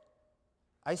 look,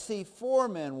 I see 4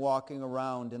 men walking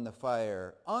around in the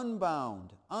fire,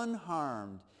 unbound,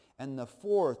 unharmed, and the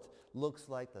 4th looks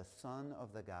like the Son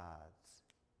of the gods.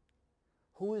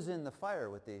 Who is in the fire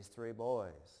with these 3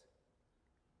 boys?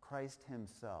 Christ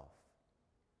himself.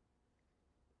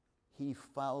 He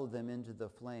followed them into the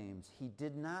flames. He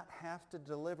did not have to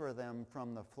deliver them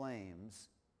from the flames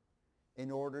in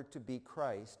order to be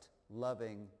Christ,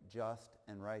 loving, just,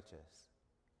 and righteous.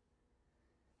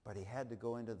 But he had to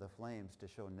go into the flames to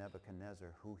show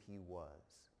Nebuchadnezzar who he was.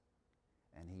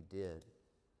 And he did.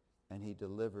 And he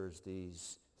delivers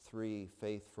these 3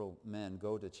 faithful men.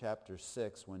 Go to chapter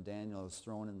 6 when Daniel is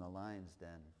thrown in the lion's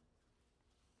den.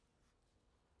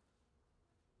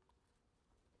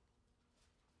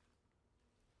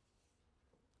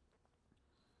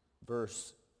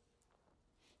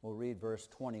 We'll read verse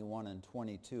 21 and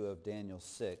 22 of Daniel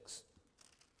 6.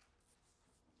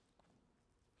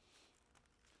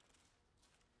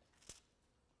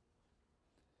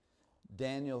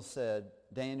 Daniel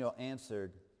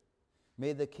answered,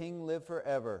 may the king live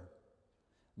forever.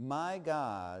 My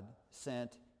God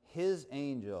sent his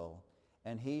angel,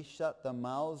 and he shut the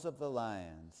mouths of the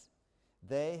lions.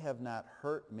 They have not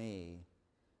hurt me,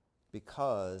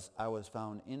 because I was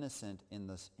found innocent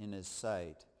in his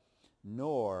sight,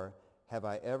 nor have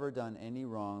I ever done any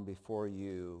wrong before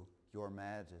you, Your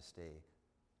Majesty.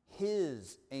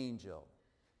 His angel,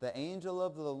 the angel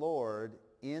of the Lord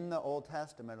in the Old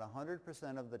Testament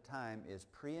 100% of the time is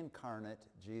pre-incarnate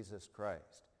Jesus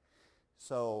Christ.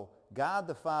 So God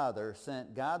the Father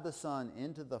sent God the Son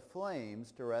into the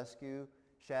flames to rescue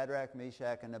Shadrach,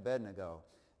 Meshach, and Abednego.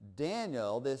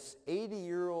 Daniel, this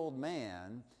 80-year-old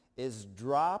man, is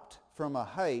dropped from a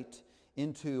height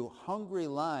into hungry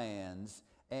lions,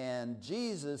 and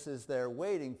Jesus is there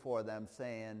waiting for them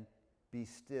saying, be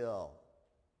still,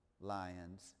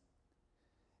 lions.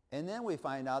 And then we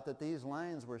find out that these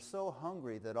lions were so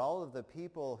hungry that all of the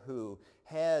people who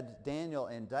had Daniel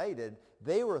indicted,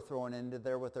 they were thrown into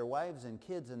there with their wives and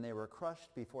kids, and they were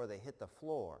crushed before they hit the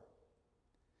floor.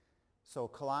 So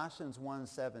Colossians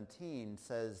 1:17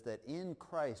 says that in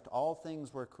Christ all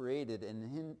things were created,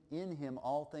 and in him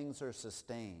all things are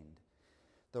sustained.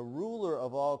 The ruler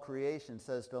of all creation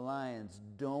says to lions,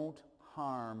 don't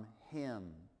harm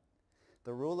him.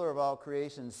 The ruler of all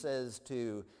creation says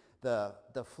to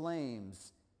the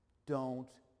flames, don't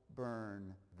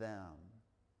burn them.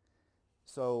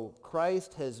 So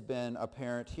Christ has been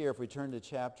apparent here. If we turn to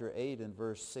chapter 8 and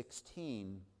verse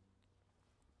 16,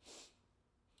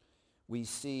 we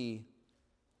see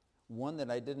one that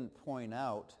I didn't point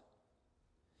out.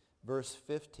 Verse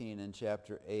 15 in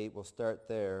chapter 8, we'll start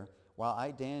there. While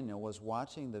I, Daniel, was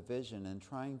watching the vision and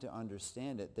trying to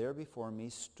understand it, there before me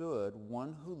stood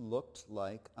one who looked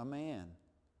like a man.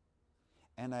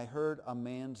 And I heard a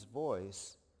man's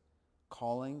voice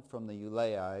calling from the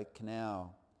Ulai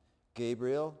Canal,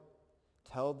 Gabriel,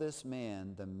 tell this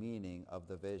man the meaning of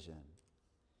the vision.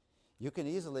 You can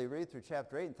easily read through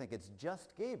chapter 8 and think it's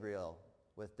just Gabriel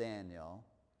with Daniel.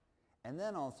 And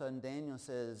then all of a sudden Daniel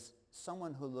says,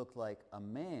 someone who looked like a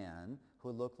man,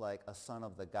 who looked like a son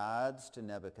of the gods to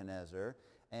Nebuchadnezzar,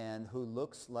 and who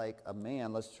looks like a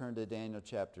man. Let's turn to Daniel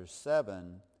chapter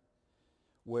 7,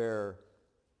 where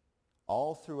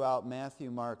all throughout Matthew,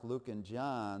 Mark, Luke, and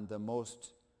John, the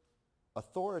most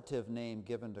authoritative name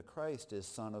given to Christ is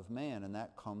Son of Man, and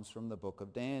that comes from the book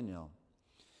of Daniel.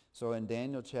 So in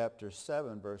Daniel chapter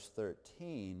 7, verse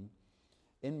 13,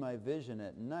 in my vision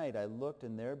at night I looked,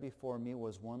 and there before me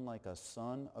was one like a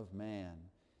son of man.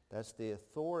 That's the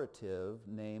authoritative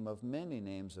name of many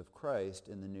names of Christ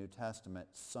in the New Testament,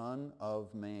 Son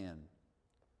of Man.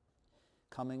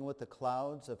 Coming with the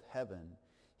clouds of heaven,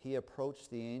 he approached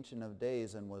the Ancient of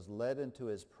Days and was led into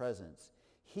his presence.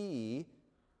 He,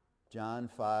 John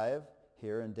 5,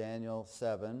 here in Daniel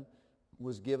 7,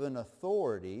 was given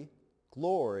authority,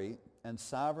 glory, and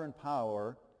sovereign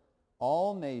power.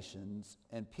 All nations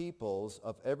and peoples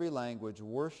of every language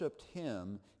worshiped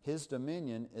him. His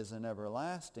dominion is an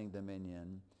everlasting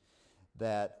dominion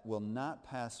that will not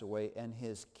pass away, and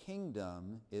his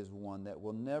kingdom is one that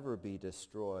will never be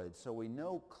destroyed. So we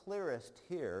know clearest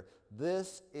here,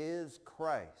 this is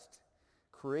Christ,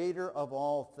 creator of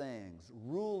all things,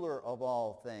 ruler of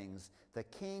all things, the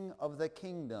king of the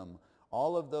kingdom.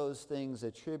 All of those things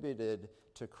attributed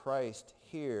to Christ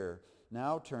here.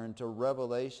 Now turn to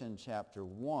Revelation chapter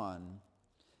 1,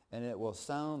 and it will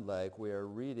sound like we are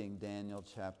reading Daniel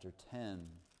chapter 10.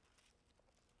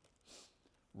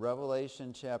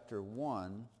 Revelation chapter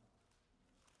 1,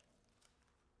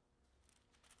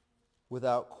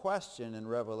 without question in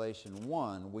Revelation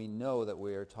 1, we know that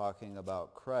we are talking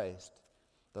about Christ.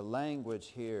 The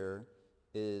language here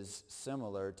is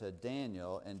similar to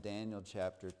Daniel in Daniel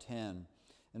chapter 10.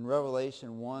 In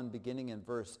Revelation 1, beginning in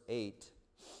verse 8,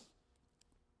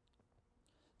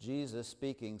 Jesus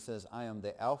speaking says, I am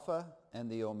the Alpha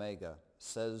and the Omega,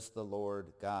 says the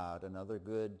Lord God. Another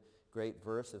good, great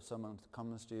verse. If someone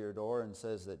comes to your door and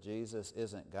says that Jesus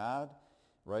isn't God,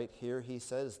 right here he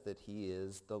says that he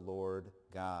is the Lord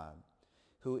God,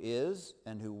 who is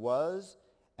and who was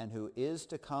and who is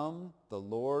to come, the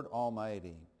Lord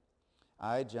Almighty.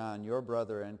 I, John, your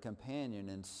brother and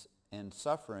companion in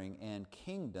suffering and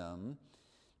kingdom.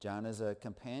 John is a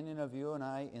companion of you and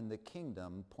I in the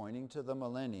kingdom, pointing to the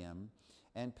millennium,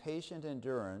 and patient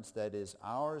endurance that is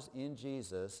ours in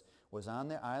Jesus, was on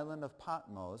the island of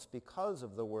Patmos because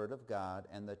of the word of God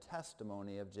and the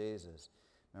testimony of Jesus.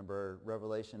 Remember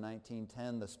Revelation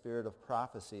 19:10, the spirit of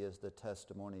prophecy is the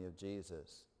testimony of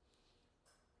Jesus.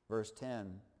 Verse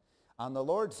 10, on the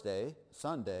Lord's Day,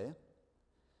 Sunday,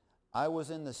 I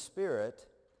was in the Spirit,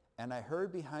 and I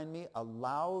heard behind me a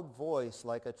loud voice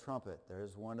like a trumpet.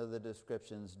 There's one of the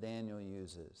descriptions Daniel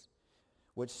uses,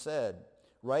 which said,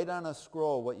 write on a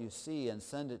scroll what you see and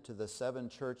send it to the 7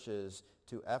 churches,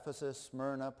 to Ephesus,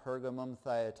 Smyrna, Pergamum,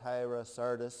 Thyatira,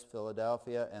 Sardis,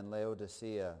 Philadelphia, and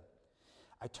Laodicea.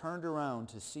 I turned around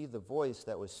to see the voice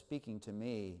that was speaking to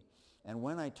me, and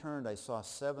when I turned, I saw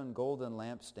 7 golden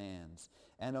lampstands,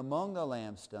 and among the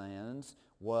lampstands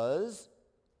was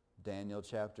Daniel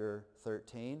chapter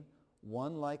 13,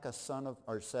 one like a son of,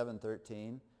 or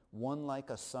 7:13, one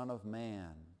like a son of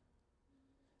man.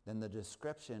 Then the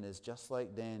description is just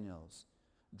like Daniel's,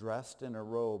 dressed in a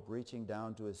robe reaching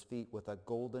down to his feet with a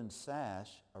golden sash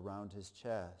around his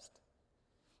chest.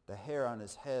 The hair on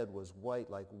his head was white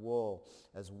like wool,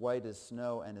 as white as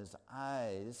snow, and his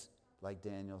eyes, like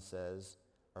Daniel says,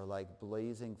 are like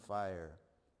blazing fire.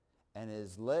 And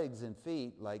his legs and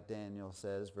feet, like Daniel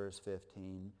says, verse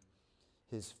 15,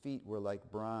 his feet were like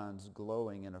bronze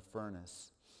glowing in a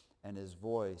furnace, and his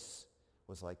voice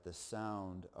was like the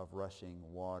sound of rushing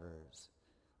waters.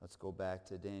 Let's go back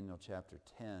to Daniel chapter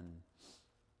 10.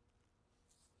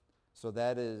 So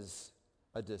that is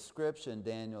a description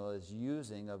Daniel is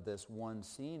using of this one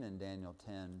scene in Daniel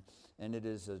 10, and it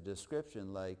is a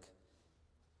description like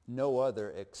no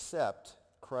other except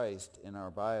Christ in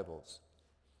our Bibles.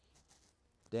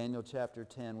 Daniel chapter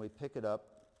 10, we pick it up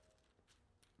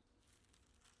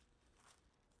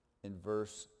in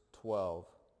verse 12.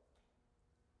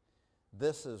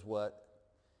 This is what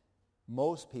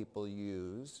most people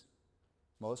use,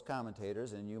 most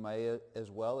commentators, and you may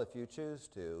as well if you choose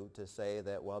to say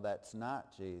that, well, that's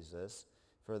not Jesus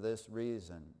for this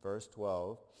reason. Verse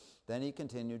 12, then he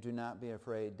continued, do not be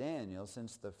afraid, Daniel,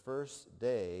 since the first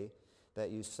day that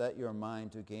you set your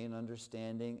mind to gain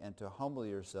understanding and to humble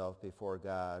yourself before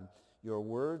God, your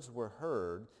words were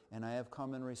heard, and I have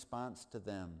come in response to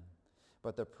them.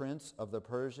 But the prince of the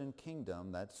Persian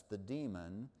kingdom, that's the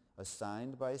demon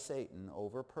assigned by Satan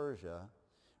over Persia,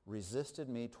 resisted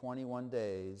me 21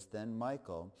 days. Then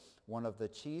Michael, one of the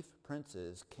chief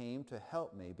princes, came to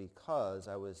help me because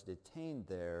I was detained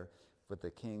there with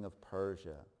the king of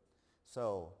Persia.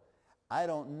 So I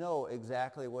don't know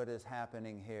exactly what is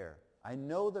happening here. I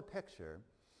know the picture.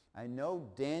 I know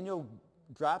Daniel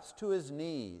drops to his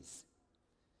knees.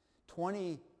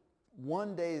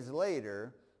 21 days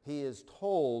later, he is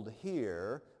told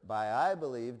here by, I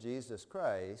believe, Jesus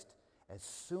Christ, as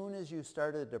soon as you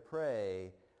started to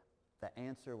pray, the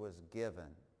answer was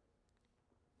given.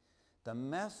 The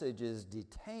message is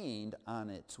detained on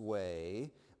its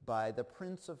way by the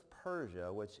Prince of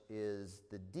Persia, which is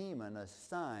the demon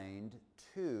assigned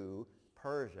to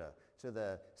Persia, to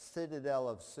the citadel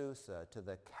of Susa, to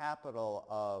the capital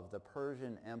of the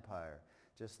Persian Empire.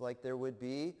 Just like there would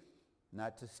be,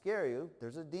 not to scare you,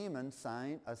 there's a demon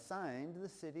assigned to the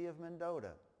city of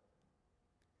Mendota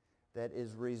that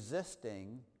is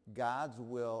resisting God's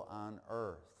will on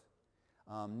earth.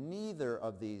 Neither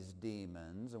of these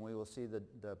demons, and we will see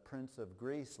the Prince of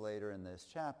Greece later in this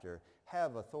chapter,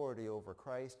 have authority over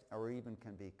Christ or even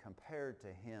can be compared to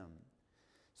him.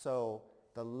 So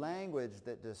the language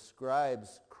that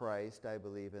describes Christ, I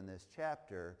believe, in this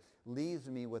chapter leaves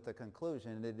me with the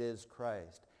conclusion it is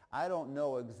Christ. I don't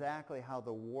know exactly how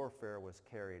the warfare was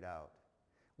carried out.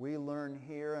 We learn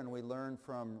here and we learn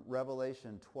from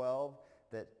Revelation 12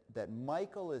 that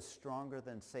Michael is stronger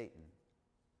than Satan.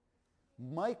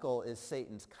 Michael is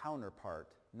Satan's counterpart,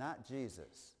 not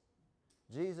Jesus.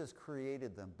 Jesus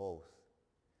created them both.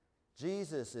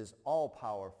 Jesus is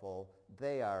all-powerful.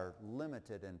 They are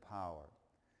limited in power.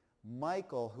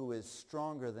 Michael, who is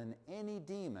stronger than any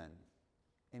demon,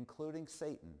 including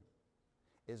Satan,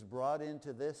 is brought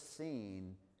into this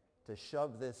scene to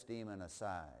shove this demon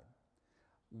aside.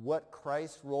 What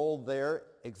Christ's role there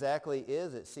exactly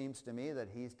is, it seems to me that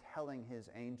he's telling his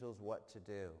angels what to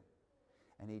do.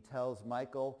 And he tells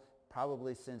Michael,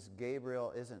 probably since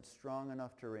Gabriel isn't strong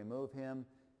enough to remove him,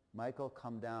 Michael,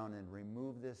 come down and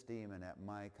remove this demon at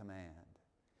my command.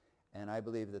 And I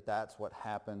believe that that's what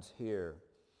happens here.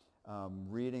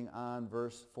 Reading on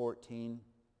verse 14.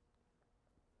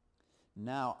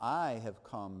 Now I have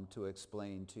come to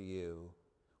explain to you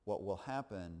what will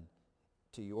happen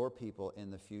to your people in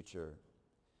the future.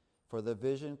 For the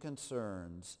vision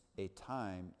concerns a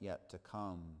time yet to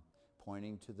come,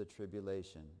 pointing to the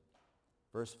tribulation.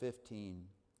 Verse 15.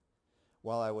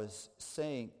 While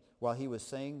he was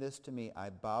saying this to me, I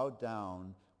bowed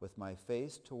down with my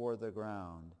face toward the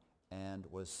ground and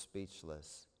was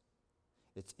speechless.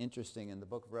 It's interesting in the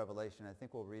book of Revelation, I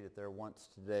think we'll read it there once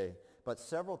today, but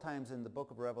several times in the book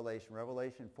of Revelation,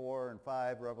 Revelation 4 and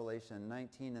 5, Revelation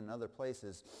 19 and other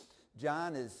places,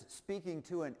 John is speaking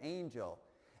to an angel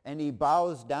and he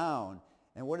bows down.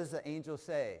 And what does the angel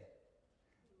say?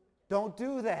 Don't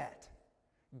do that.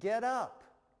 Get up.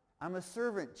 I'm a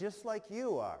servant just like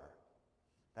you are.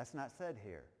 That's not said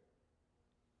here.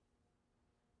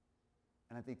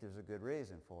 And I think there's a good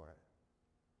reason for it.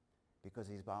 Because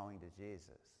he's bowing to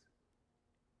Jesus.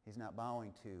 He's not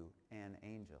bowing to an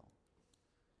angel.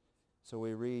 So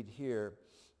we read here,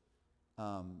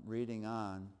 reading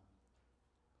on,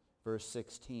 verse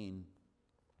 16.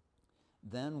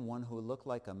 Then one who looked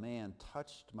like a man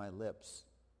touched my lips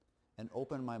and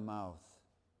opened my mouth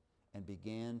and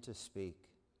began to speak.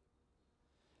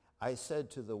 I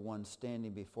said to the one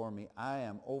standing before me, I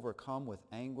am overcome with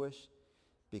anguish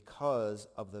because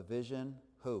of the vision.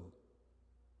 Who?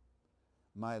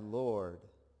 My Lord,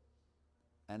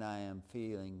 and I am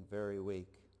feeling very weak.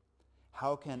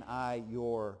 How can I,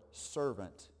 your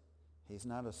servant, he's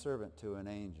not a servant to an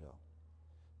angel,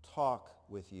 talk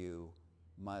with you,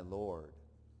 my Lord?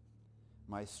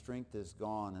 My strength is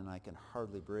gone and I can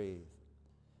hardly breathe.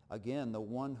 Again, the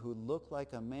one who looked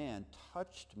like a man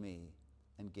touched me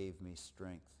and gave me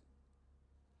strength.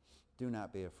 Do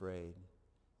not be afraid,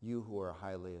 you who are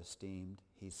highly esteemed,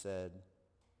 he said.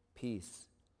 Peace.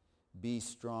 Be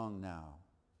strong now.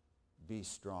 Be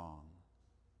strong.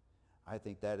 I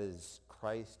think that is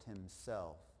Christ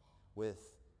himself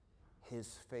with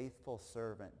his faithful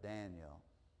servant Daniel,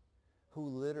 who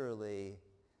literally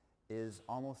is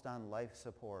almost on life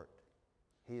support.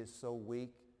 He is so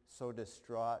weak, so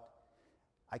distraught.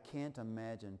 I can't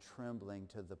imagine trembling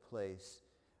to the place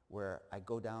where I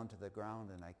go down to the ground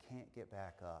and I can't get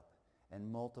back up. And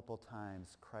multiple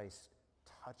times Christ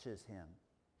touches him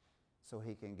so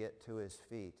he can get to his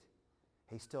feet.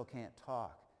 He still can't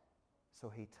talk, so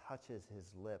he touches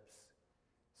his lips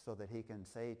so that he can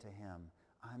say to him,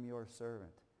 I'm your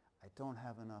servant. I don't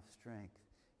have enough strength.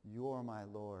 You're my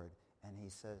Lord. And he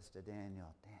says to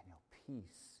Daniel, Daniel,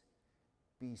 peace.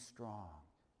 Be strong.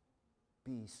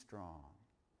 Be strong.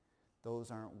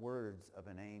 Those aren't words of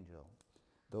an angel.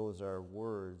 Those are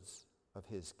words of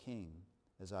his king,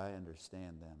 as I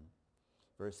understand them.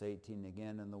 Verse 18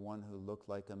 again, and the one who looked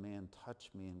like a man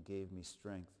touched me and gave me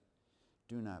strength.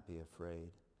 Do not be afraid.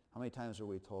 How many times are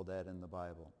we told that in the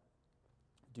Bible?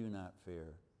 Do not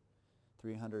fear.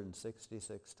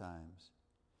 366 times.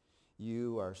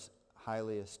 You are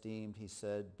highly esteemed, he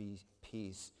said, be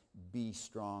peace, be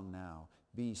strong now,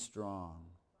 be strong.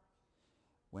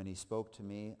 When he spoke to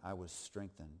me, I was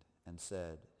strengthened and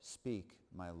said, speak,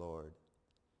 my Lord,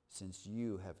 since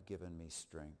you have given me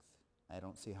strength. I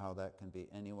don't see how that can be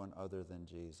anyone other than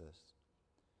Jesus.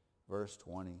 Verse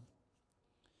 20.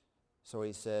 So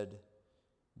he said,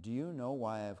 do you know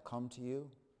why I have come to you?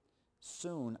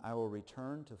 Soon I will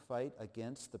return to fight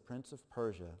against the prince of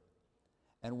Persia.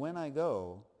 And when I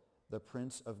go, the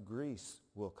prince of Greece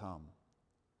will come.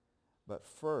 But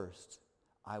first,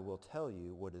 I will tell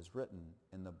you what is written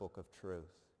in the book of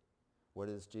truth. What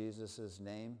is Jesus'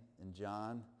 name in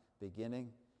John beginning?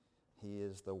 He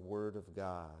is the Word of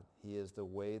God. He is the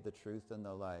way, the truth, and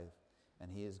the life.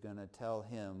 And he is going to tell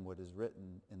him what is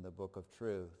written in the book of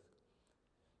truth.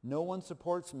 No one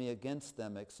supports me against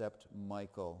them except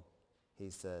Michael, he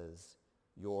says,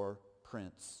 your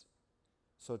prince.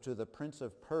 So to the prince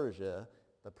of Persia,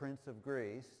 the prince of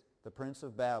Greece, the prince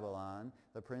of Babylon,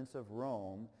 the prince of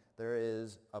Rome, there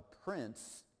is a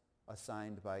prince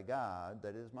assigned by God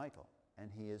that is Michael. And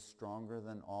he is stronger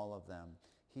than all of them.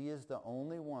 He is the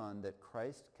only one that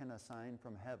Christ can assign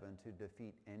from heaven to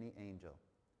defeat any angel.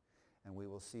 And we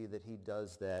will see that he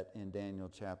does that in Daniel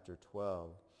chapter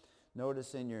 12.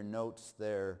 Notice in your notes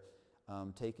there,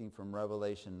 taking from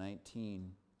Revelation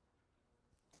 19,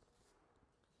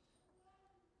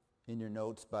 in your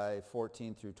notes by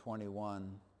 14 through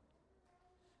 21,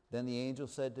 then the angel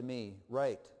said to me,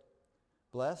 write,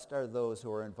 blessed are those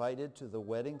who are invited to the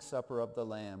wedding supper of the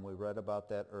Lamb. We read about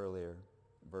that earlier,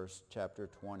 verse chapter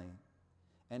 20.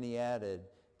 And he added,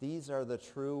 these are the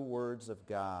true words of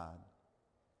God.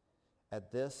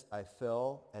 At this I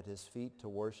fell at his feet to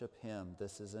worship him.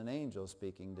 This is an angel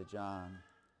speaking to John.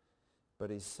 But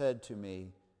he said to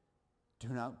me,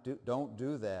 don't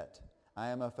do that. I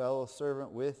am a fellow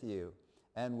servant with you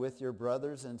and with your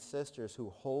brothers and sisters who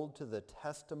hold to the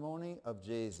testimony of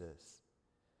Jesus.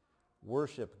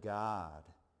 Worship God.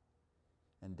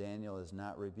 And Daniel is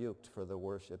not rebuked for the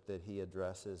worship that he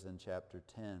addresses in chapter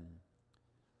 10.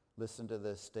 Listen to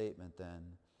this statement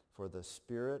then. For the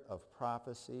spirit of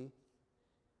prophecy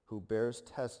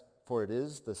for it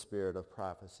is the spirit of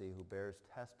prophecy who bears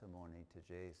testimony to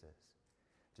Jesus.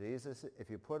 Jesus, if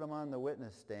you put him on the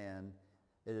witness stand,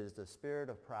 it is the spirit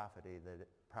of prophecy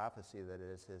that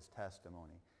is his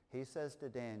testimony. He says to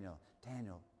Daniel,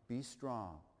 Daniel, be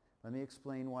strong. Let me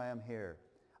explain why I'm here.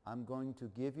 I'm going to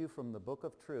give you from the book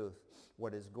of truth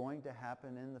what is going to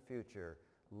happen in the future.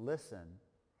 Listen,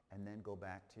 and then go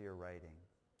back to your writing.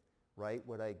 Write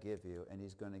what I give you. And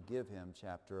he's going to give him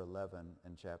chapter 11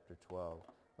 and chapter 12.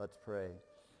 Let's pray.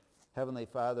 Heavenly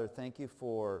Father, thank you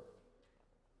for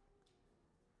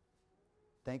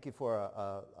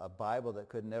a Bible that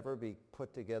could never be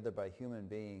put together by human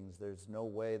beings. There's no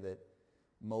way that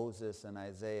Moses and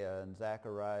Isaiah and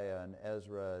Zechariah and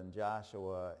Ezra and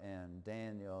Joshua and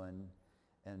Daniel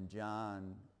and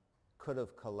John could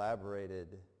have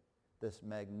collaborated this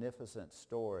magnificent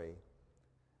story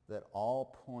that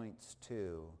all points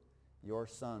to your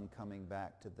Son coming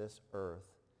back to this earth,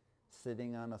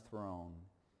 sitting on a throne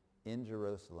in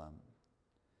Jerusalem.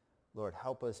 Lord,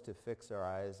 help us to fix our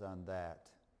eyes on that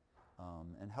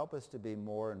and help us to be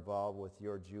more involved with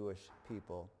your Jewish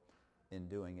people in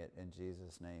doing it. In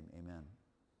Jesus' name, amen.